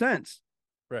it makes sense.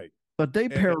 Right. But they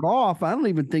paired off. I don't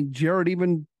even think Jarrett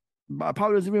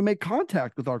probably doesn't even make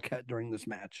contact with Arquette during this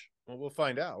match. Well, we'll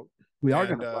find out. We are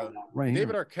going to find out right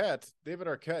David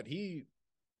Arquette, he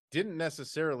didn't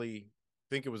necessarily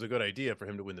think it was a good idea for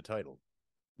him to win the title.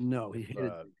 No, he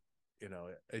hated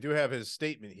I do have his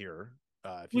statement here.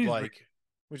 If you'd like,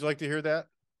 would you like to hear that,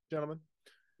 gentlemen?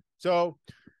 So,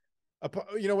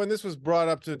 when this was brought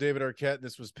up to David Arquette and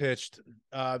this was pitched,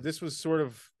 this was sort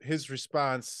of his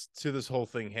response to this whole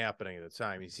thing happening at the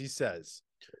time. He says,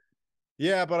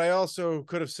 "Yeah, but I also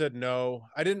could have said no.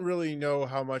 I didn't really know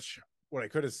how much what I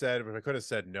could have said, but I could have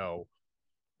said no.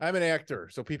 I'm an actor,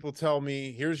 so people tell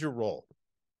me, here's your role.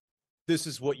 This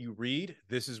is what you read.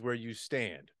 This is where you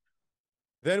stand.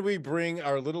 Then we bring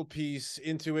our little piece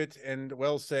into it and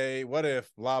we'll say, what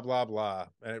if, blah, blah, blah.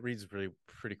 And it reads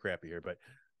pretty crappy here, but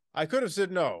I could have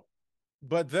said no,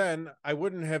 but then I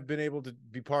wouldn't have been able to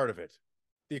be part of it.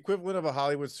 The equivalent of a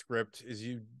Hollywood script is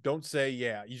you don't say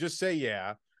yeah, you just say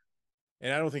yeah.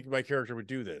 And I don't think my character would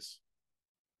do this.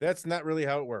 That's not really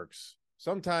how it works.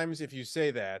 Sometimes if you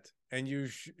say that and you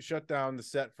shut down the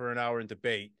set for an hour in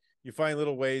debate, you find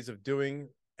little ways of doing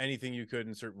anything you could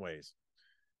in certain ways.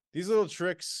 These little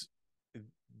tricks,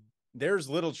 there's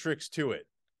little tricks to it.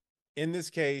 In this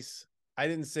case, I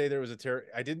didn't say there was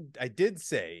I did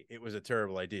say it was a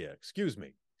terrible idea. Excuse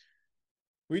me.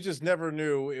 We just never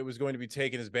knew it was going to be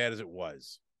taken as bad as it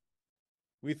was.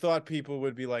 We thought people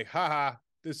would be like, haha,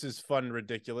 this is fun and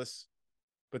ridiculous.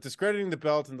 But discrediting the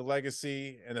belt and the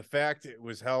legacy and the fact it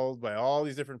was held by all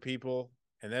these different people,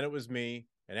 and then it was me,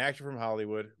 an actor from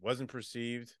Hollywood, wasn't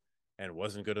perceived and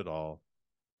wasn't good at all.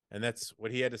 And that's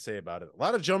what he had to say about it. A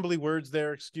lot of jumbly words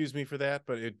there, excuse me for that,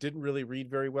 but it didn't really read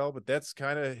very well. But that's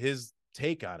kind of his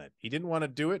take on it. He didn't want to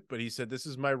do it, but he said, this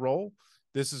is my role.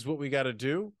 This is what we got to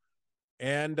do.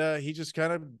 And he just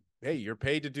kind of, hey, you're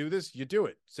paid to do this, you do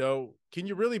it. So can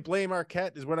you really blame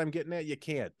Arquette is what I'm getting at? You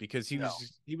can't, because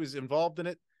he was involved in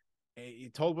it.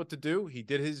 He told what to do. He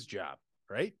did his job,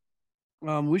 right?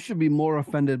 We should be more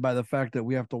offended by the fact that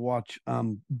we have to watch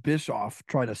Bischoff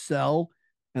try to sell,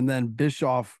 and then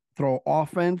Bischoff throw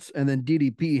offense, and then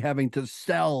DDP having to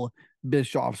sell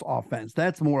Bischoff's offense.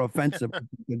 That's more offensive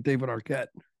than David Arquette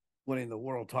winning the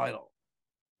world title.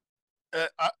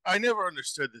 I never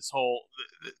understood this whole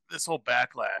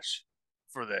backlash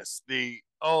for this. The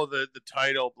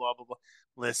title, blah blah blah.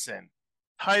 Listen,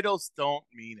 titles don't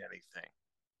mean anything.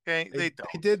 Okay, they don't.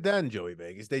 They did then, Joey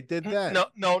Vegas. They did then.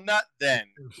 No, not then.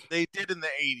 They did in the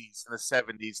 80s, in the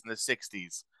 70s, in the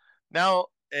 60s. Now,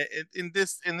 in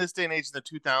this day and age, in the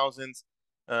 2000s,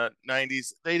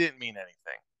 90s, they didn't mean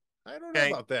anything. I don't know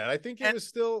about that. I think he was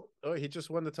still. Oh, he just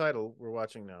won the title. We're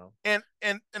watching now. And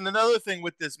another thing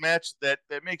with this match that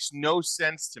makes no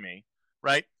sense to me,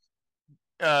 right?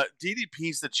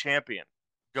 DDP's the champion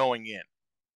going in,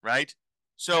 right?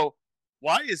 So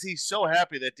why is he so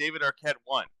happy that David Arquette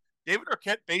won? David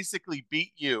Arquette basically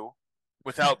beat you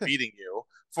without beating you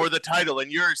for the title,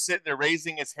 and you're sitting there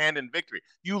raising his hand in victory.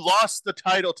 You lost the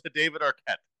title to David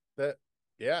Arquette.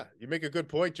 Yeah, you make a good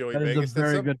point, Joey That Vegas. is a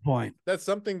very good point. That's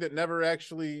something that never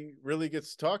actually really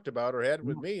gets talked about or had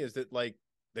with me, is that like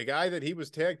the guy that he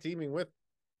was tag teaming with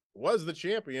was the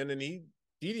champion, and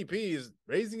DDP is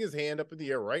raising his hand up in the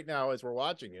air right now as we're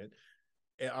watching it.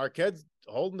 And Arquette's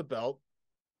holding the belt,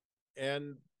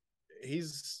 and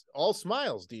he's all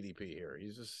smiles, DDP here.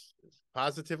 He's just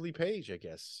positively Page, I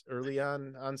guess. Early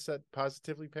on set,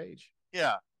 positively Page.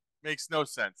 Yeah. Makes no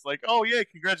sense. Like, oh yeah,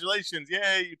 congratulations.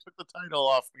 Yay, you took the title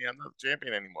off me. I'm not the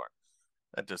champion anymore.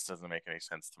 That just doesn't make any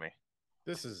sense to me.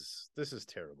 This is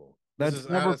terrible. That's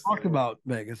never talked about,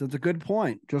 Vegas. It's a good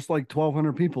point. Just like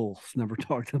 1,200 people never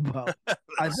talked about.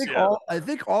 I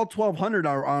think all 1,200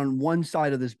 are on one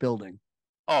side of this building.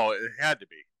 Oh, it had to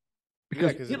be.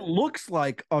 Because it looks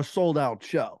like a sold out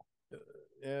show.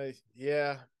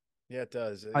 Yeah, it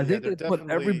does. I think they put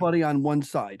everybody on one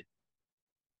side.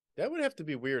 That would have to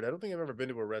be weird. I don't think I've ever been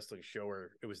to a wrestling show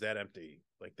where it was that empty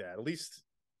like that. At least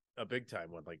a big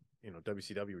time one, like,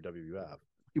 WCW or WWF.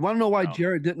 You want to know why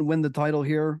Jarrett didn't win the title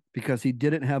here? Because he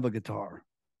didn't have a guitar.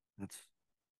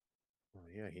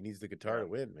 Yeah, he needs the guitar to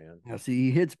win, man. Yeah, see,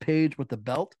 he hits Page with the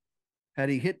belt. Had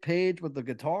he hit Page with the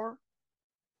guitar,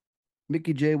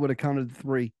 Mickey J would have counted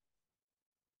 3.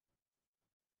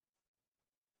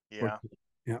 Yeah.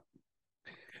 Yeah.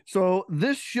 So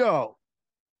this show,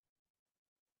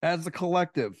 as a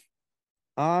collective,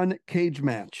 on Cage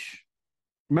Match,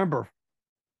 remember,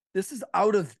 this is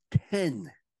out of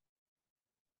 10.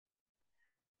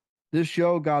 This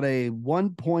show got a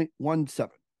 1.17.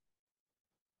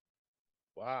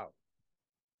 Wow.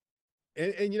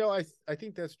 And I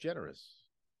think that's generous.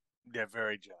 Yeah,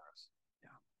 very generous.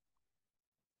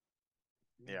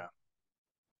 Yeah.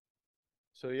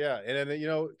 So yeah, and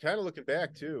then kind of looking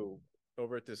back too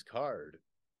over at this card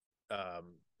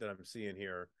that I'm seeing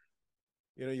here,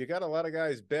 you got a lot of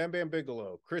guys: Bam Bam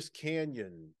Bigelow, Chris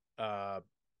Kanyon,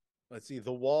 let's see,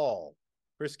 The Wall,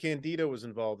 Chris Candido was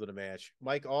involved in a match,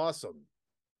 Mike Awesome.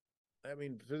 I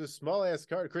mean, for the small ass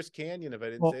card, Chris Kanyon, if I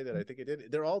didn't say that, I think it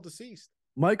did. They're all deceased.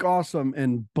 Mike Awesome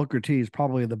and Booker T is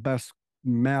probably the best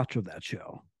match of that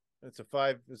show. It's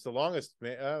the longest.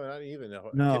 Not even.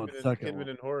 No, Kidman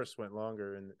and Horace went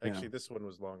longer, and actually this one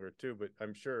was longer too. But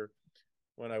I'm sure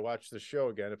when I watch the show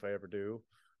again, if I ever do,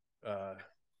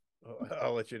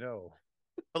 I'll let you know.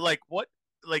 But like, what?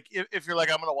 Like, if you're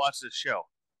like, I'm gonna watch this show,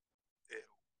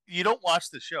 you don't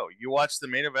watch the show. You watch the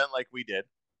main event like we did,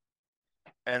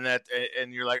 and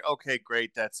you're like, okay,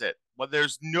 great, that's it. But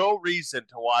there's no reason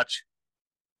to watch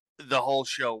the whole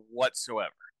show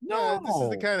whatsoever. No, this is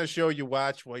the No. kind of show you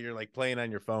watch while you're like playing on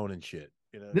your phone and shit.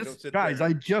 You know, you don't This sit guys, there.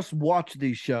 I just watched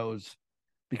these shows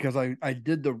because I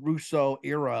did the Russo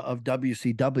era of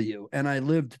WCW and I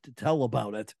lived to tell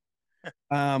about it.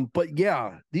 But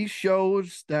yeah, these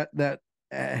shows that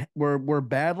were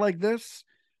bad like this,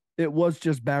 it was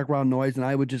just background noise, and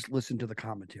I would just listen to the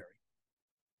commentary.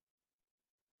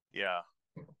 Yeah,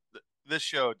 this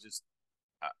show just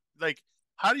like,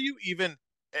 how do you even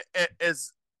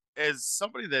as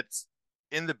somebody that's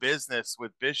in the business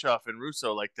with Bischoff and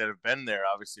Russo, like that have been there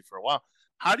obviously for a while,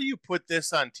 how do you put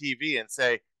this on TV and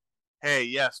say, hey,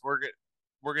 yes,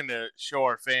 we're gonna show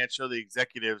our fans, show the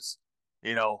executives,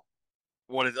 you know,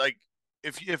 what it's like.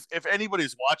 If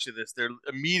anybody's watching this, they're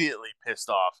immediately pissed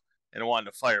off and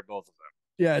wanting to fire both of them.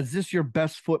 Yeah, is this your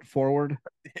best foot forward?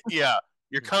 Yeah,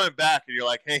 you're coming back and you're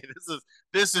like, hey,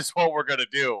 this is what we're gonna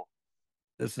do.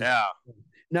 This is Yeah.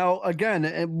 Now again,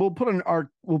 and we'll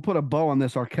put a bow on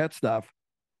this Arquette stuff.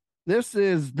 This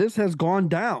has gone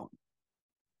down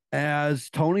as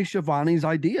Tony Schiavone's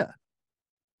idea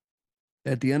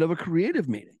at the end of a creative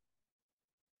meeting.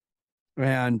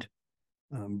 And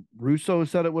Russo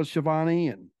said it was Schiavone,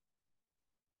 and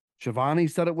Schiavone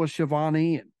said it was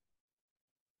Schiavone, and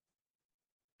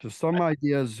just some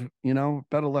ideas,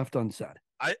 better left unsaid.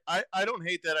 I don't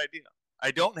hate that idea. I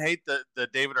don't hate the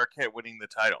David Arquette winning the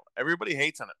title. Everybody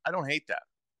hates on it. I don't hate that.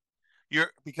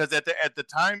 Because at the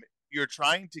time you're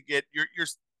trying to get your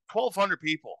 1,200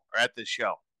 people are at this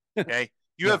show. Okay,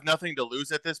 you Yeah. have nothing to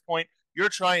lose at this point. You're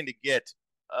trying to get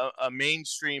a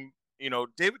mainstream.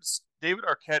 David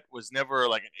Arquette was never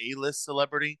like an A-list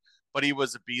celebrity, but he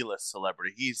was a B-list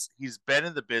celebrity. He's been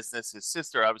in the business. His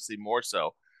sister obviously more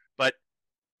so, but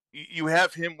you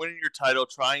have him winning your title,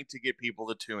 trying to get people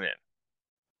to tune in.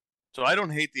 So I don't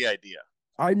hate the idea.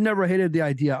 I never hated the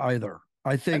idea either.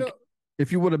 I think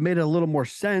if you would have made it a little more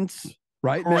sense,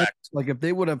 right? Correct. Like if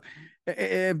they would have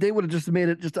just made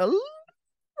it just a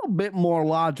little bit more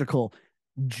logical,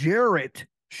 Jarrett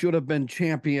should have been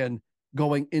champion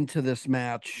going into this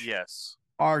match. Yes.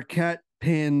 Arquette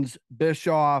pins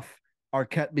Bischoff.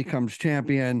 Arquette becomes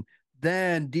champion.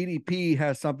 Then DDP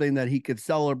has something that he could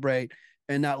celebrate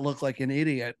and not look like an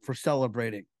idiot for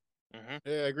celebrating. Mm-hmm.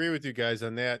 Yeah, I agree with you guys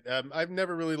on that. I've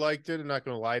never really liked it. I'm not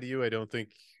going to lie to you. I don't think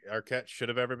Arquette should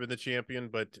have ever been the champion,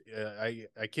 but I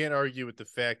can't argue with the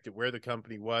fact that where the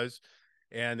company was,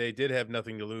 and they did have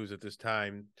nothing to lose at this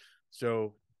time.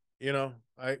 So,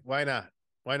 why not?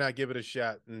 Why not give it a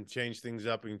shot and change things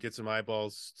up and get some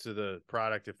eyeballs to the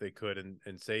product if they could,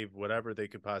 and save whatever they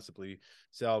could possibly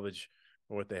salvage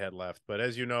or what they had left. But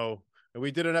as you know,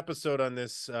 we did an episode on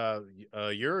this a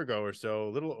year ago or so,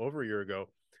 a little over a year ago.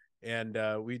 And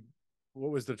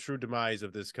what was the true demise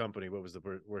of this company? What was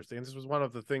the worst thing? And this was one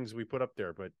of the things we put up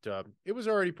there, but it was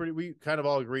already we kind of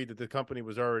all agreed that the company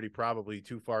was already probably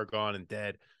too far gone and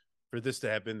dead for this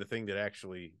to have been the thing that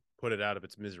actually put it out of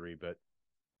its misery. But,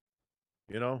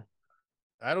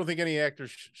 I don't think any actor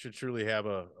should truly have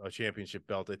a championship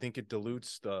belt. I think it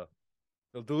dilutes the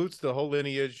whole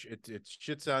lineage. It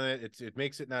shits on it. It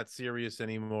makes it not serious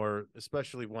anymore,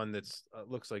 especially one that's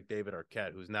looks like David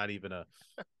Arquette, who's not even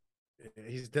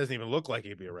he doesn't even look like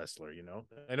he'd be a wrestler.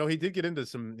 I know he did get into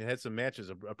had some matches,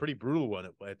 a pretty brutal one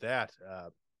at that.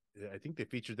 I think they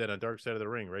featured that on Dark Side of the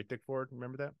Ring, right, Dick Ford?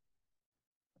 Remember that?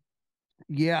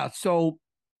 Yeah. So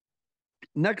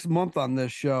next month on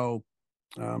this show,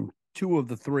 two of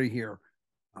the three here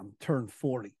turn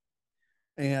 40.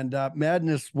 And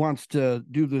Madness wants to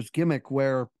do this gimmick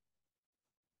where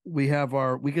we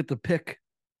get to pick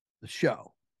the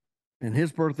show. And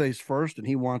his birthday's first, and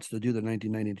he wants to do the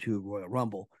 1992 Royal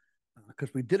Rumble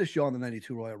because we did a show on the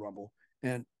 92 Royal Rumble,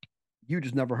 and you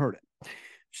just never heard it.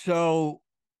 So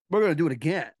we're going to do it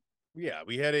again. Yeah,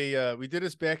 we did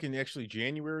this back in actually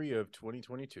January of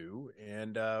 2022,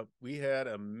 and we had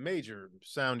a major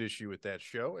sound issue with that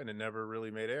show, and it never really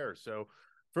made air. So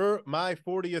for my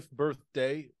 40th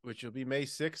birthday, which will be May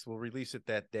 6th, we'll release it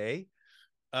that day.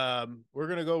 We're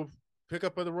going to go pick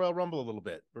up on the Royal Rumble a little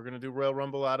bit. We're going to do Royal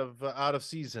Rumble out of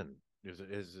season,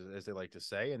 as they like to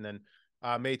say. And then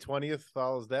May 20th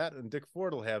follows that, and Dick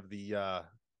Ford will have the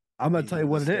I'm going to tell you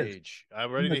what it is.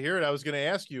 I'm ready to hear it. I was going to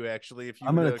ask you, actually, if you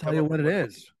I'm going to tell you what it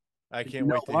is. I can't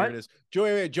wait to hear it is.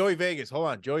 Joey Vegas. Hold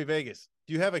on. Joey Vegas.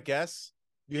 Do you have a guess?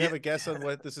 Do you have a guess on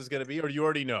what this is going to be, or do you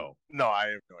already know? No, I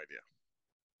have no idea.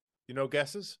 You know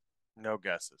guesses? No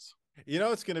guesses. You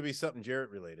know it's going to be something Jarrett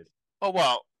related. Oh,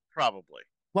 well, probably.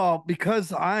 Well,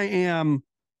 because I am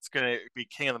It's going to be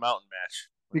King of the Mountain match.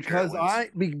 because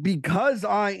because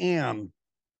I am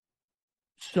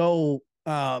so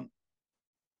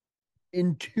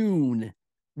in tune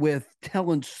with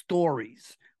telling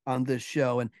stories on this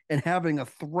show and having a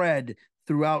thread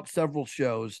throughout several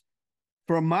shows.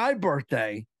 For my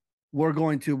birthday, we're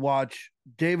going to watch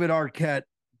David Arquette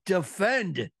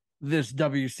defend this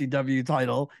WCW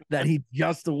title that he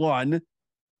just won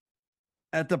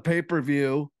at the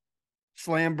pay-per-view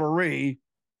Slamboree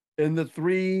in the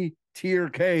 3-tier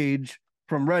cage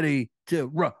from Ready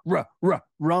to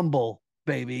Rumble,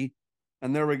 baby.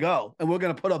 And there we go. And we're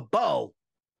going to put a bow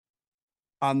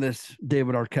on this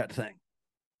David Arquette thing.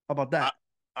 How about that?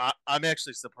 I'm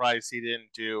actually surprised he didn't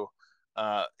do,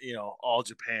 All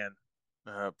Japan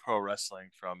Pro Wrestling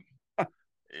from,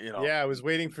 Yeah, I was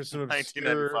waiting for some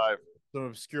 1995.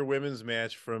 obscure women's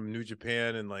match from New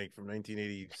Japan and from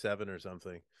 1987 or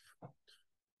something.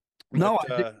 No,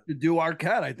 I think to do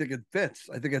Arquette, I think it fits.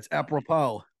 I think it's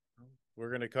apropos. We're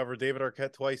going to cover David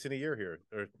Arquette twice in a year here,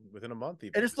 or within a month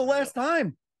even. And it's the last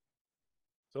time.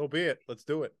 So be it. Let's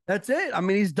do it. That's it. I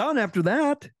mean, he's done after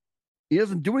that. He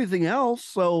doesn't do anything else.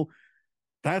 So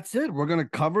that's it. We're going to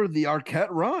cover the Arquette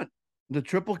run, the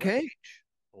Triple Cage.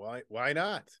 Why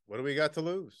not? What do we got to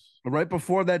lose? Right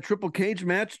before that Triple Cage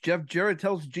match, Jeff Jarrett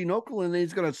tells Gene Okerlund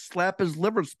he's going to slap his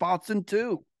liver spots in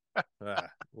two.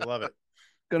 Love it.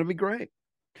 Going to be great.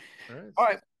 All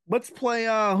right. Let's play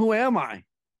Who Am I?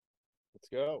 Let's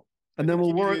go. And then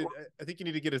we'll work. I think you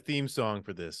need to get a theme song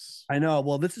for this. I know.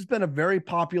 Well, this is a very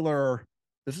popular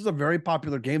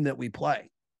game that we play.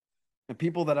 And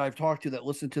people that I've talked to that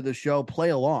listen to the show play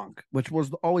along, which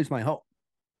was always my hope.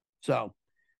 So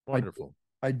wonderful.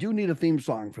 I do need a theme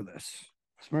song for this.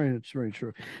 It's very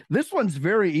true. This one's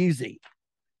very easy.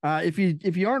 If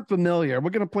you aren't familiar, we're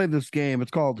gonna play this game.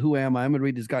 It's called Who Am I? I'm gonna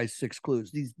read these guys 6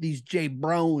 clues. These Jay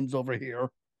Browns over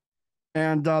here,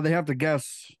 and they have to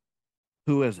guess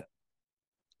who is it.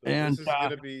 So and this is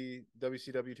gonna be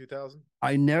WCW 2000.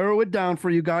 I narrow it down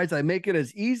for you guys. I make it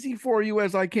as easy for you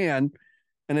as I can,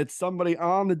 and it's somebody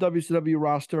on the WCW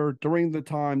roster during the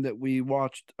time that we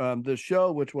watched this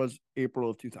show, which was April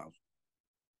of 2000.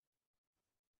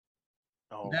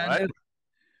 All right.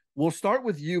 We'll start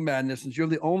with you, Madness, since you're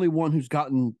the only one who's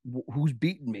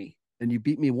beaten me, and you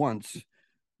beat me once.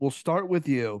 We'll start with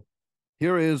you.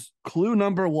 Here is clue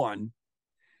number 1.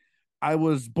 I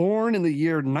was born in the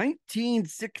year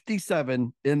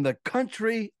 1967 in the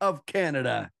country of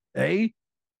Canada.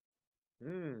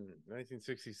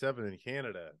 1967 in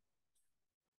Canada.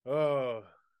 Oh,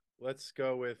 let's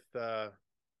go with I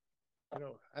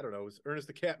don't know. Was Ernest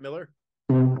the Cat Miller?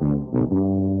 I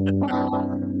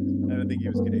don't think he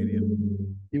was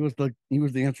Canadian. He was the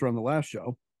answer on the last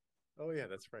show. Oh yeah,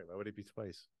 that's right. Why would he be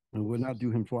twice? I would not do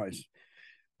him twice.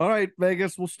 All right,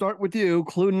 Vegas, we'll start with you.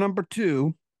 Clue number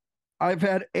 2. I've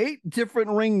had 8 different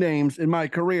ring names in my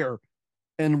career,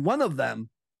 and one of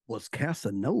them was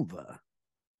Casanova.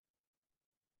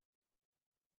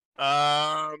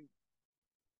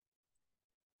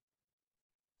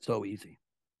 So easy.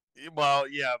 Well,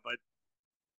 yeah, but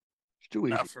it's too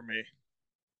easy. Not for me.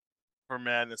 For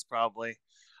Madness, probably.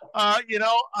 I'm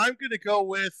gonna go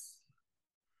with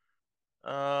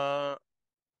I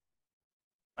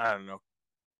don't know,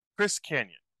 Chris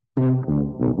Canyon.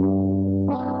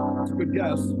 That's a good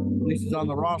guess. At least he's on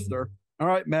the roster. All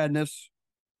right, Madness.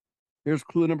 Here's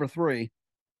clue number 3.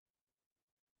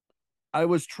 I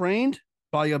was trained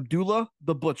by Abdullah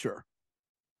the Butcher.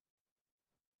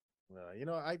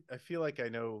 I feel like I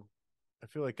know. I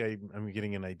feel like I'm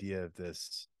getting an idea of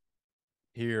this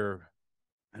here.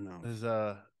 I know. There's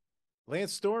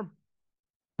Lance Storm.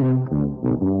 That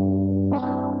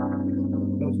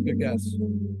was a good guess.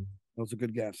 That was a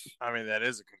good guess. I mean, that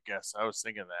is a good guess. I was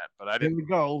thinking that, but I didn't. Here we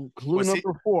go. Clue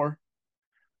number 4.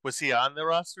 Was he on the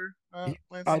roster? I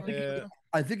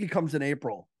think he comes in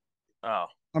April. Oh.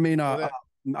 I mean, I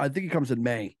think he comes in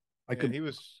May. He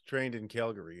was trained in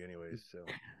Calgary anyways. So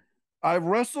I've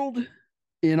wrestled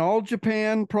in All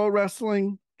Japan Pro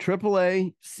Wrestling,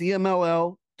 AAA,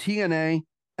 CMLL, TNA,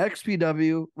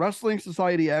 XPW, Wrestling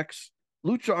Society X,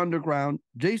 Lucha Underground,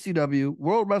 JCW,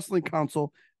 World Wrestling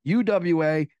Council,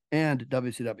 UWA, and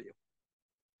WCW.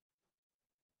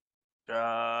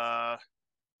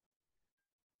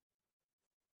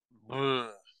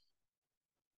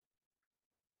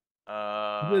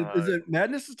 Is it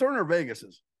Madness's turn or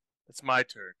Vegas's? It's my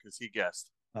turn because he guessed.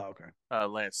 Oh, okay.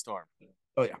 Lance Storm.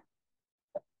 Oh yeah.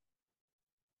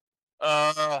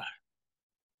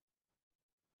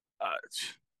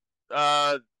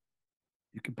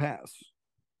 You can pass.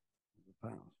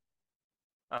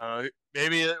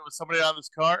 Maybe it was somebody on this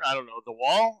car. I don't know. The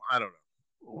wall. I don't know.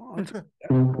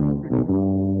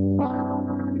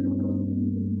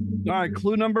 All right,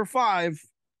 clue number 5.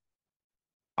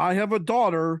 I have a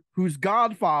daughter whose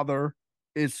godfather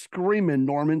is Screaming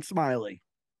Norman Smiley.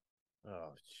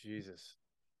 Oh, Jesus.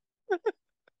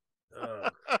 Oh,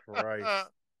 Christ.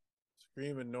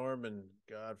 Screaming Norman,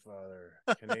 Godfather,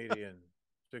 Canadian,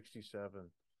 67.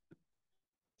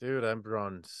 Dude, I'm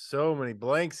drawing so many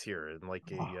blanks here. And like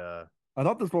I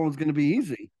thought this one was going to be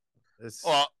easy.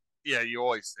 Well, yeah, you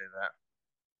always say that.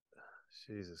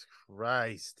 Jesus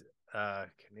Christ.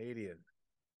 Canadian.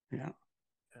 Yeah.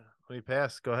 Let me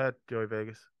pass. Go ahead, Joey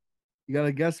Vegas. You got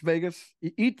to guess Vegas?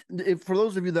 For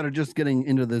those of you that are just getting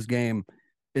into this game,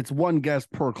 it's one guess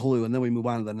per clue, and then we move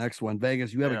on to the next one.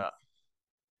 Vegas, you have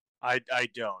I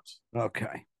don't.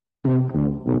 Okay.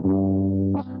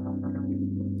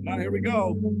 Now, here we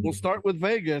go. We'll start with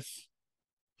Vegas.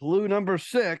 Clue number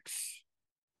 6.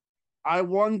 I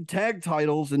won tag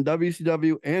titles in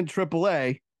WCW and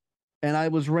AAA, and I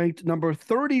was ranked number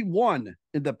 31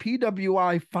 in the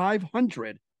PWI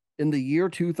 500 in the year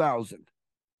 2000.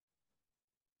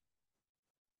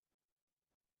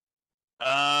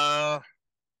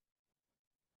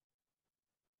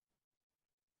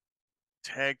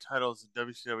 Tag titles in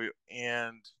WCW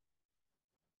and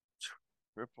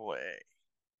AAA.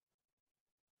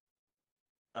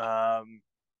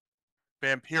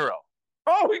 Vampiro.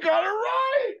 Oh, we got it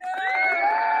right!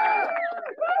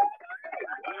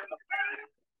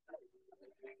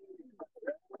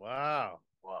 Wow.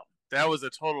 That was a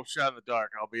total shot in the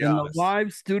dark, I'll be honest. honest. The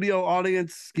live studio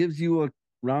audience gives you a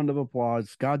round of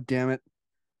applause. God damn it.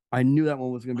 I knew that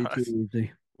one was going to be too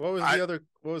easy. What was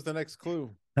what was the next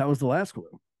clue? That was the last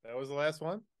clue. That was the last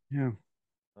one? Yeah.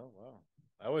 Oh, wow.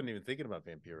 I wasn't even thinking about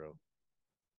Vampiro.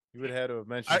 You would have had to have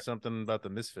mentioned something about the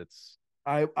Misfits.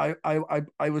 I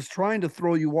was trying to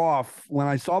throw you off when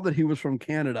I saw that he was from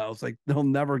Canada. I was like, they'll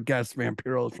never guess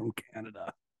Vampiro is from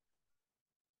Canada.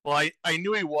 Well, I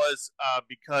knew he was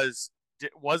because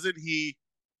wasn't he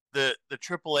the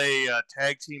AAA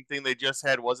tag team thing they just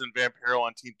had? Wasn't Vampiro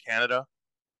on Team Canada?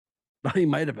 He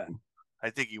might have been.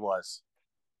 I think he was.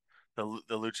 The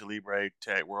Lucha Libre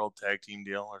World Tag Team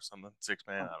deal or something.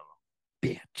 6-man. I don't know.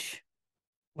 Bitch.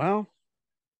 Well,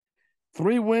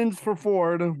 3 wins for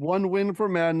Ford, 1 win for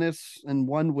Madness, and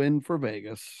 1 win for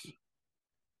Vegas.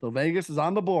 So Vegas is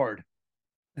on the board,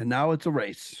 and now it's a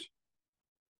race.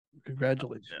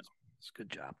 Congratulations. Yeah. It's a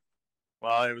good job.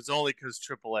 Well, it was only because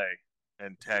AAA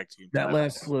and tag team. That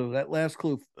last clue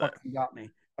fucking got me.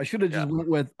 I should have just went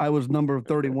with I was number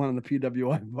 31 in the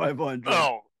PWI 500.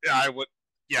 Oh, yeah, I would.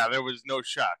 Yeah, there was no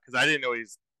shot because I didn't know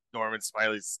he's Norman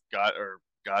Smiley's goddaughter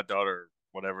or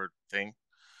whatever thing.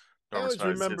 Norman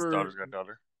Smiley's his daughter's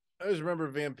goddaughter. I always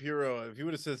remember Vampiro. If you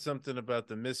would have said something about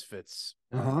the Misfits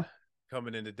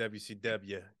coming into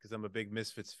WCW, because I'm a big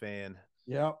Misfits fan.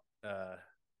 Yeah.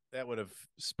 That would have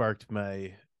sparked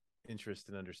my interest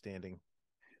and understanding.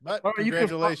 But right,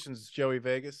 congratulations, Joey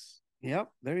Vegas. Yep,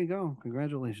 there you go.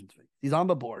 Congratulations. He's on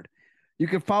the board. You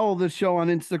can follow this show on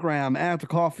Instagram at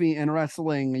Coffee and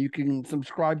Wrestling. You can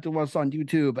subscribe to us on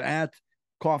YouTube at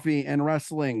Coffee and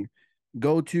Wrestling.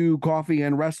 Go to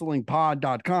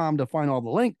coffeeandwrestlingpod.com to find all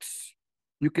the links.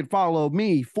 You can follow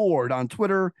me, Ford, on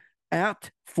Twitter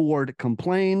at Ford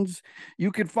Complains.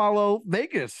 You can follow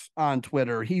Vegas on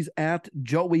Twitter. He's at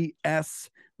Joey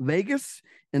S. Vegas,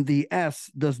 and the S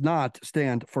does not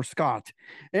stand for Scott.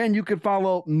 And you can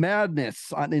follow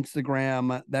Madness on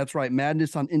Instagram. That's right,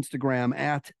 Madness on Instagram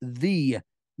at the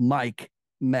Mike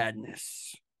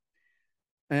Madness.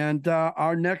 And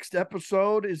our next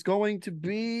episode is going to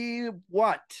be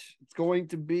what? It's going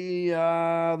to be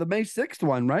the May 6th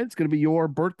one, right? It's going to be your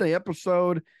birthday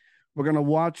episode. We're going to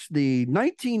watch the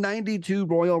 1992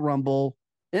 Royal Rumble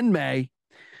in May,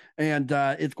 and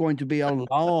it's going to be a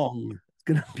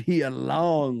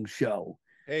long show.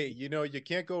 Hey, you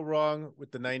can't go wrong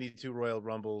with the 92 Royal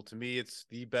Rumble. To me, it's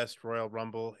the best Royal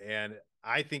Rumble, and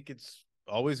I think it's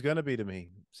always going to be to me.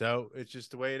 So it's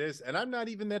just the way it is. And I'm not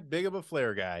even that big of a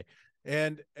Flair guy.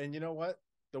 And you know what?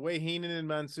 The way Heenan and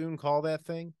Monsoon call that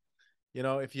thing,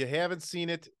 if you haven't seen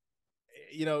it,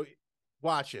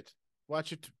 watch it.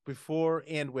 Watch it before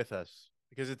and with us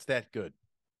because it's that good.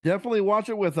 Definitely watch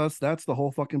it with us. That's the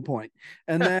whole fucking point.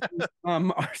 And then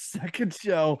our second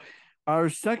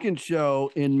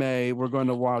show in May, we're going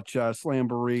to watch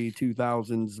Slamboree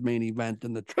 2000's main event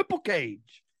in the Triple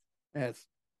Cage as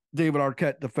David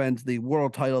Arquette defends the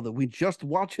world title that we just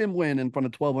watched him win in front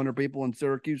of 1,200 people in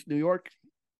Syracuse, New York.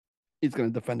 He's going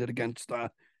to defend it against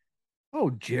Oh,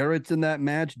 Jarrett's in that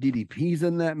match. DDP's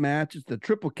in that match. It's the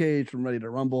Triple Cage from Ready to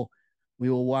Rumble. We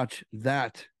will watch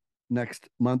that next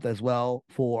month as well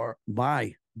for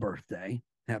my birthday.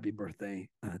 Happy birthday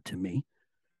to me.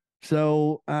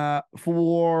 So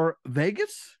for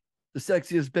Vegas, the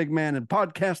sexiest big man in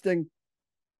podcasting,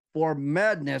 for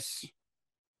Madness,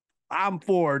 I'm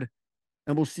Ford,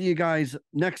 and we'll see you guys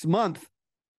next month.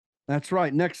 That's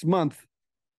right, next month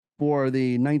for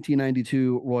the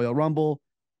 1992 Royal Rumble.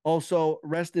 Also,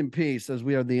 rest in peace as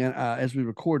we are as we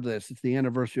record this. It's the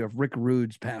anniversary of Rick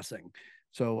Rude's passing.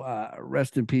 So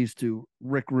rest in peace to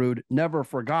Rick Rude, never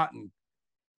forgotten,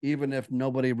 even if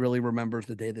nobody really remembers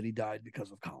the day that he died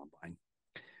because of Columbine.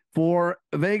 For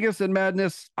Vegas and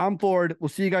Madness, I'm Ford. We'll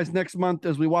see you guys next month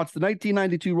as we watch the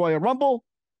 1992 Royal Rumble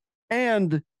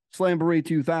and Slamboree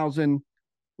 2000.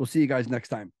 We'll see you guys next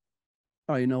time.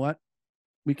 Oh, you know what?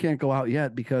 We can't go out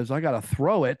yet because I got to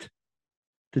throw it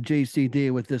to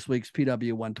JCD with this week's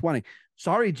PW 120.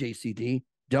 Sorry, JCD.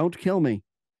 Don't kill me.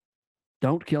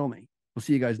 Don't kill me. We'll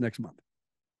see you guys next month.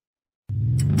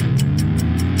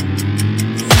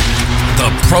 The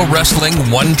Pro Wrestling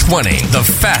 120, the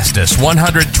fastest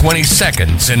 120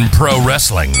 seconds in pro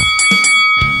wrestling.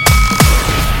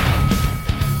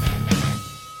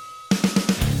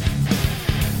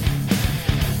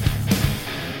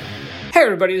 Hey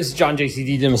everybody, this is John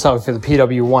JCD Dimaselli for the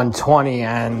PW 120,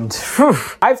 and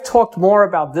I've talked more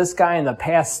about this guy in the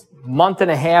past month and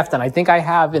a half than I think I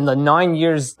have in the 9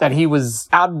 years that he was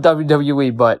out of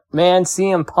WWE. But man,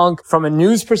 CM Punk, from a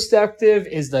news perspective,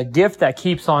 is the gift that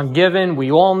keeps on giving.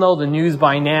 We all know the news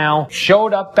by now.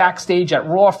 Showed up backstage at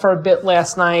Raw for a bit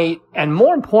last night. And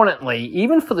more importantly,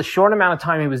 even for the short amount of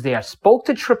time he was there, spoke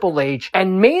to Triple H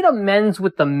and made amends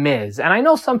with The Miz. And I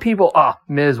know some people,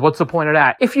 Miz, what's the point of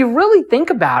that? If you really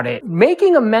think about it,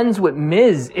 making amends with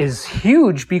Miz is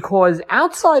huge because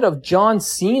outside of John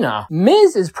Cena,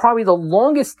 Miz is probably the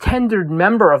longest tenured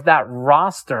member of that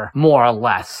roster, more or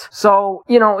less. So,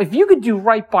 if you could do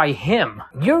right by him,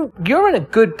 you're in a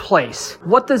good place.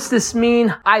 What does this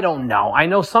mean? I don't know. I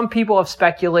know some people have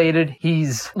speculated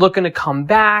he's looking to come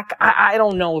back. I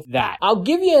don't know if that. I'll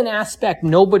give you an aspect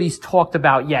nobody's talked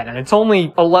about yet, and it's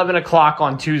only 11 o'clock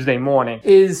on Tuesday morning,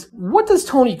 is what does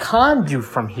Tony Khan do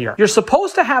from here? You're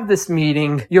supposed to have this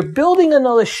meeting. You're building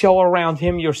another show around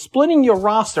him. You're splitting your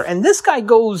roster, and this guy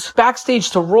goes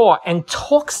backstage to Raw and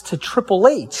talks to Triple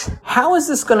H. How is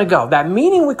this going to go? That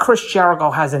meeting with Chris Jericho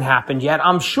hasn't happened yet.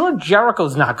 I'm sure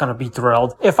Jericho's not going to be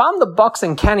thrilled. If I'm the Bucks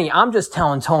and Kenny, I'm just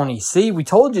telling Tony, see, we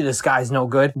told you this guy's no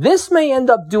good. This may end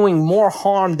up doing more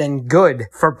harm than good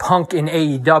for Punk in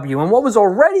AEW, and what was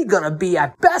already going to be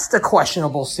at best a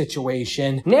questionable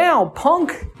situation. Now,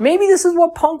 Punk, maybe this is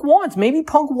what Punk wants. Maybe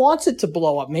Punk wants it to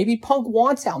blow up. Maybe Punk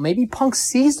wants out. Maybe Punk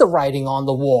sees the writing on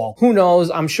the wall. Who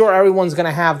knows? I'm sure everyone's going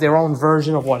to have their own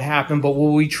version of what happened, but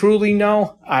will we truly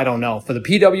know? I don't know. For the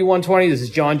PW 120, this is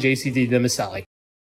John JCD Dimaselli.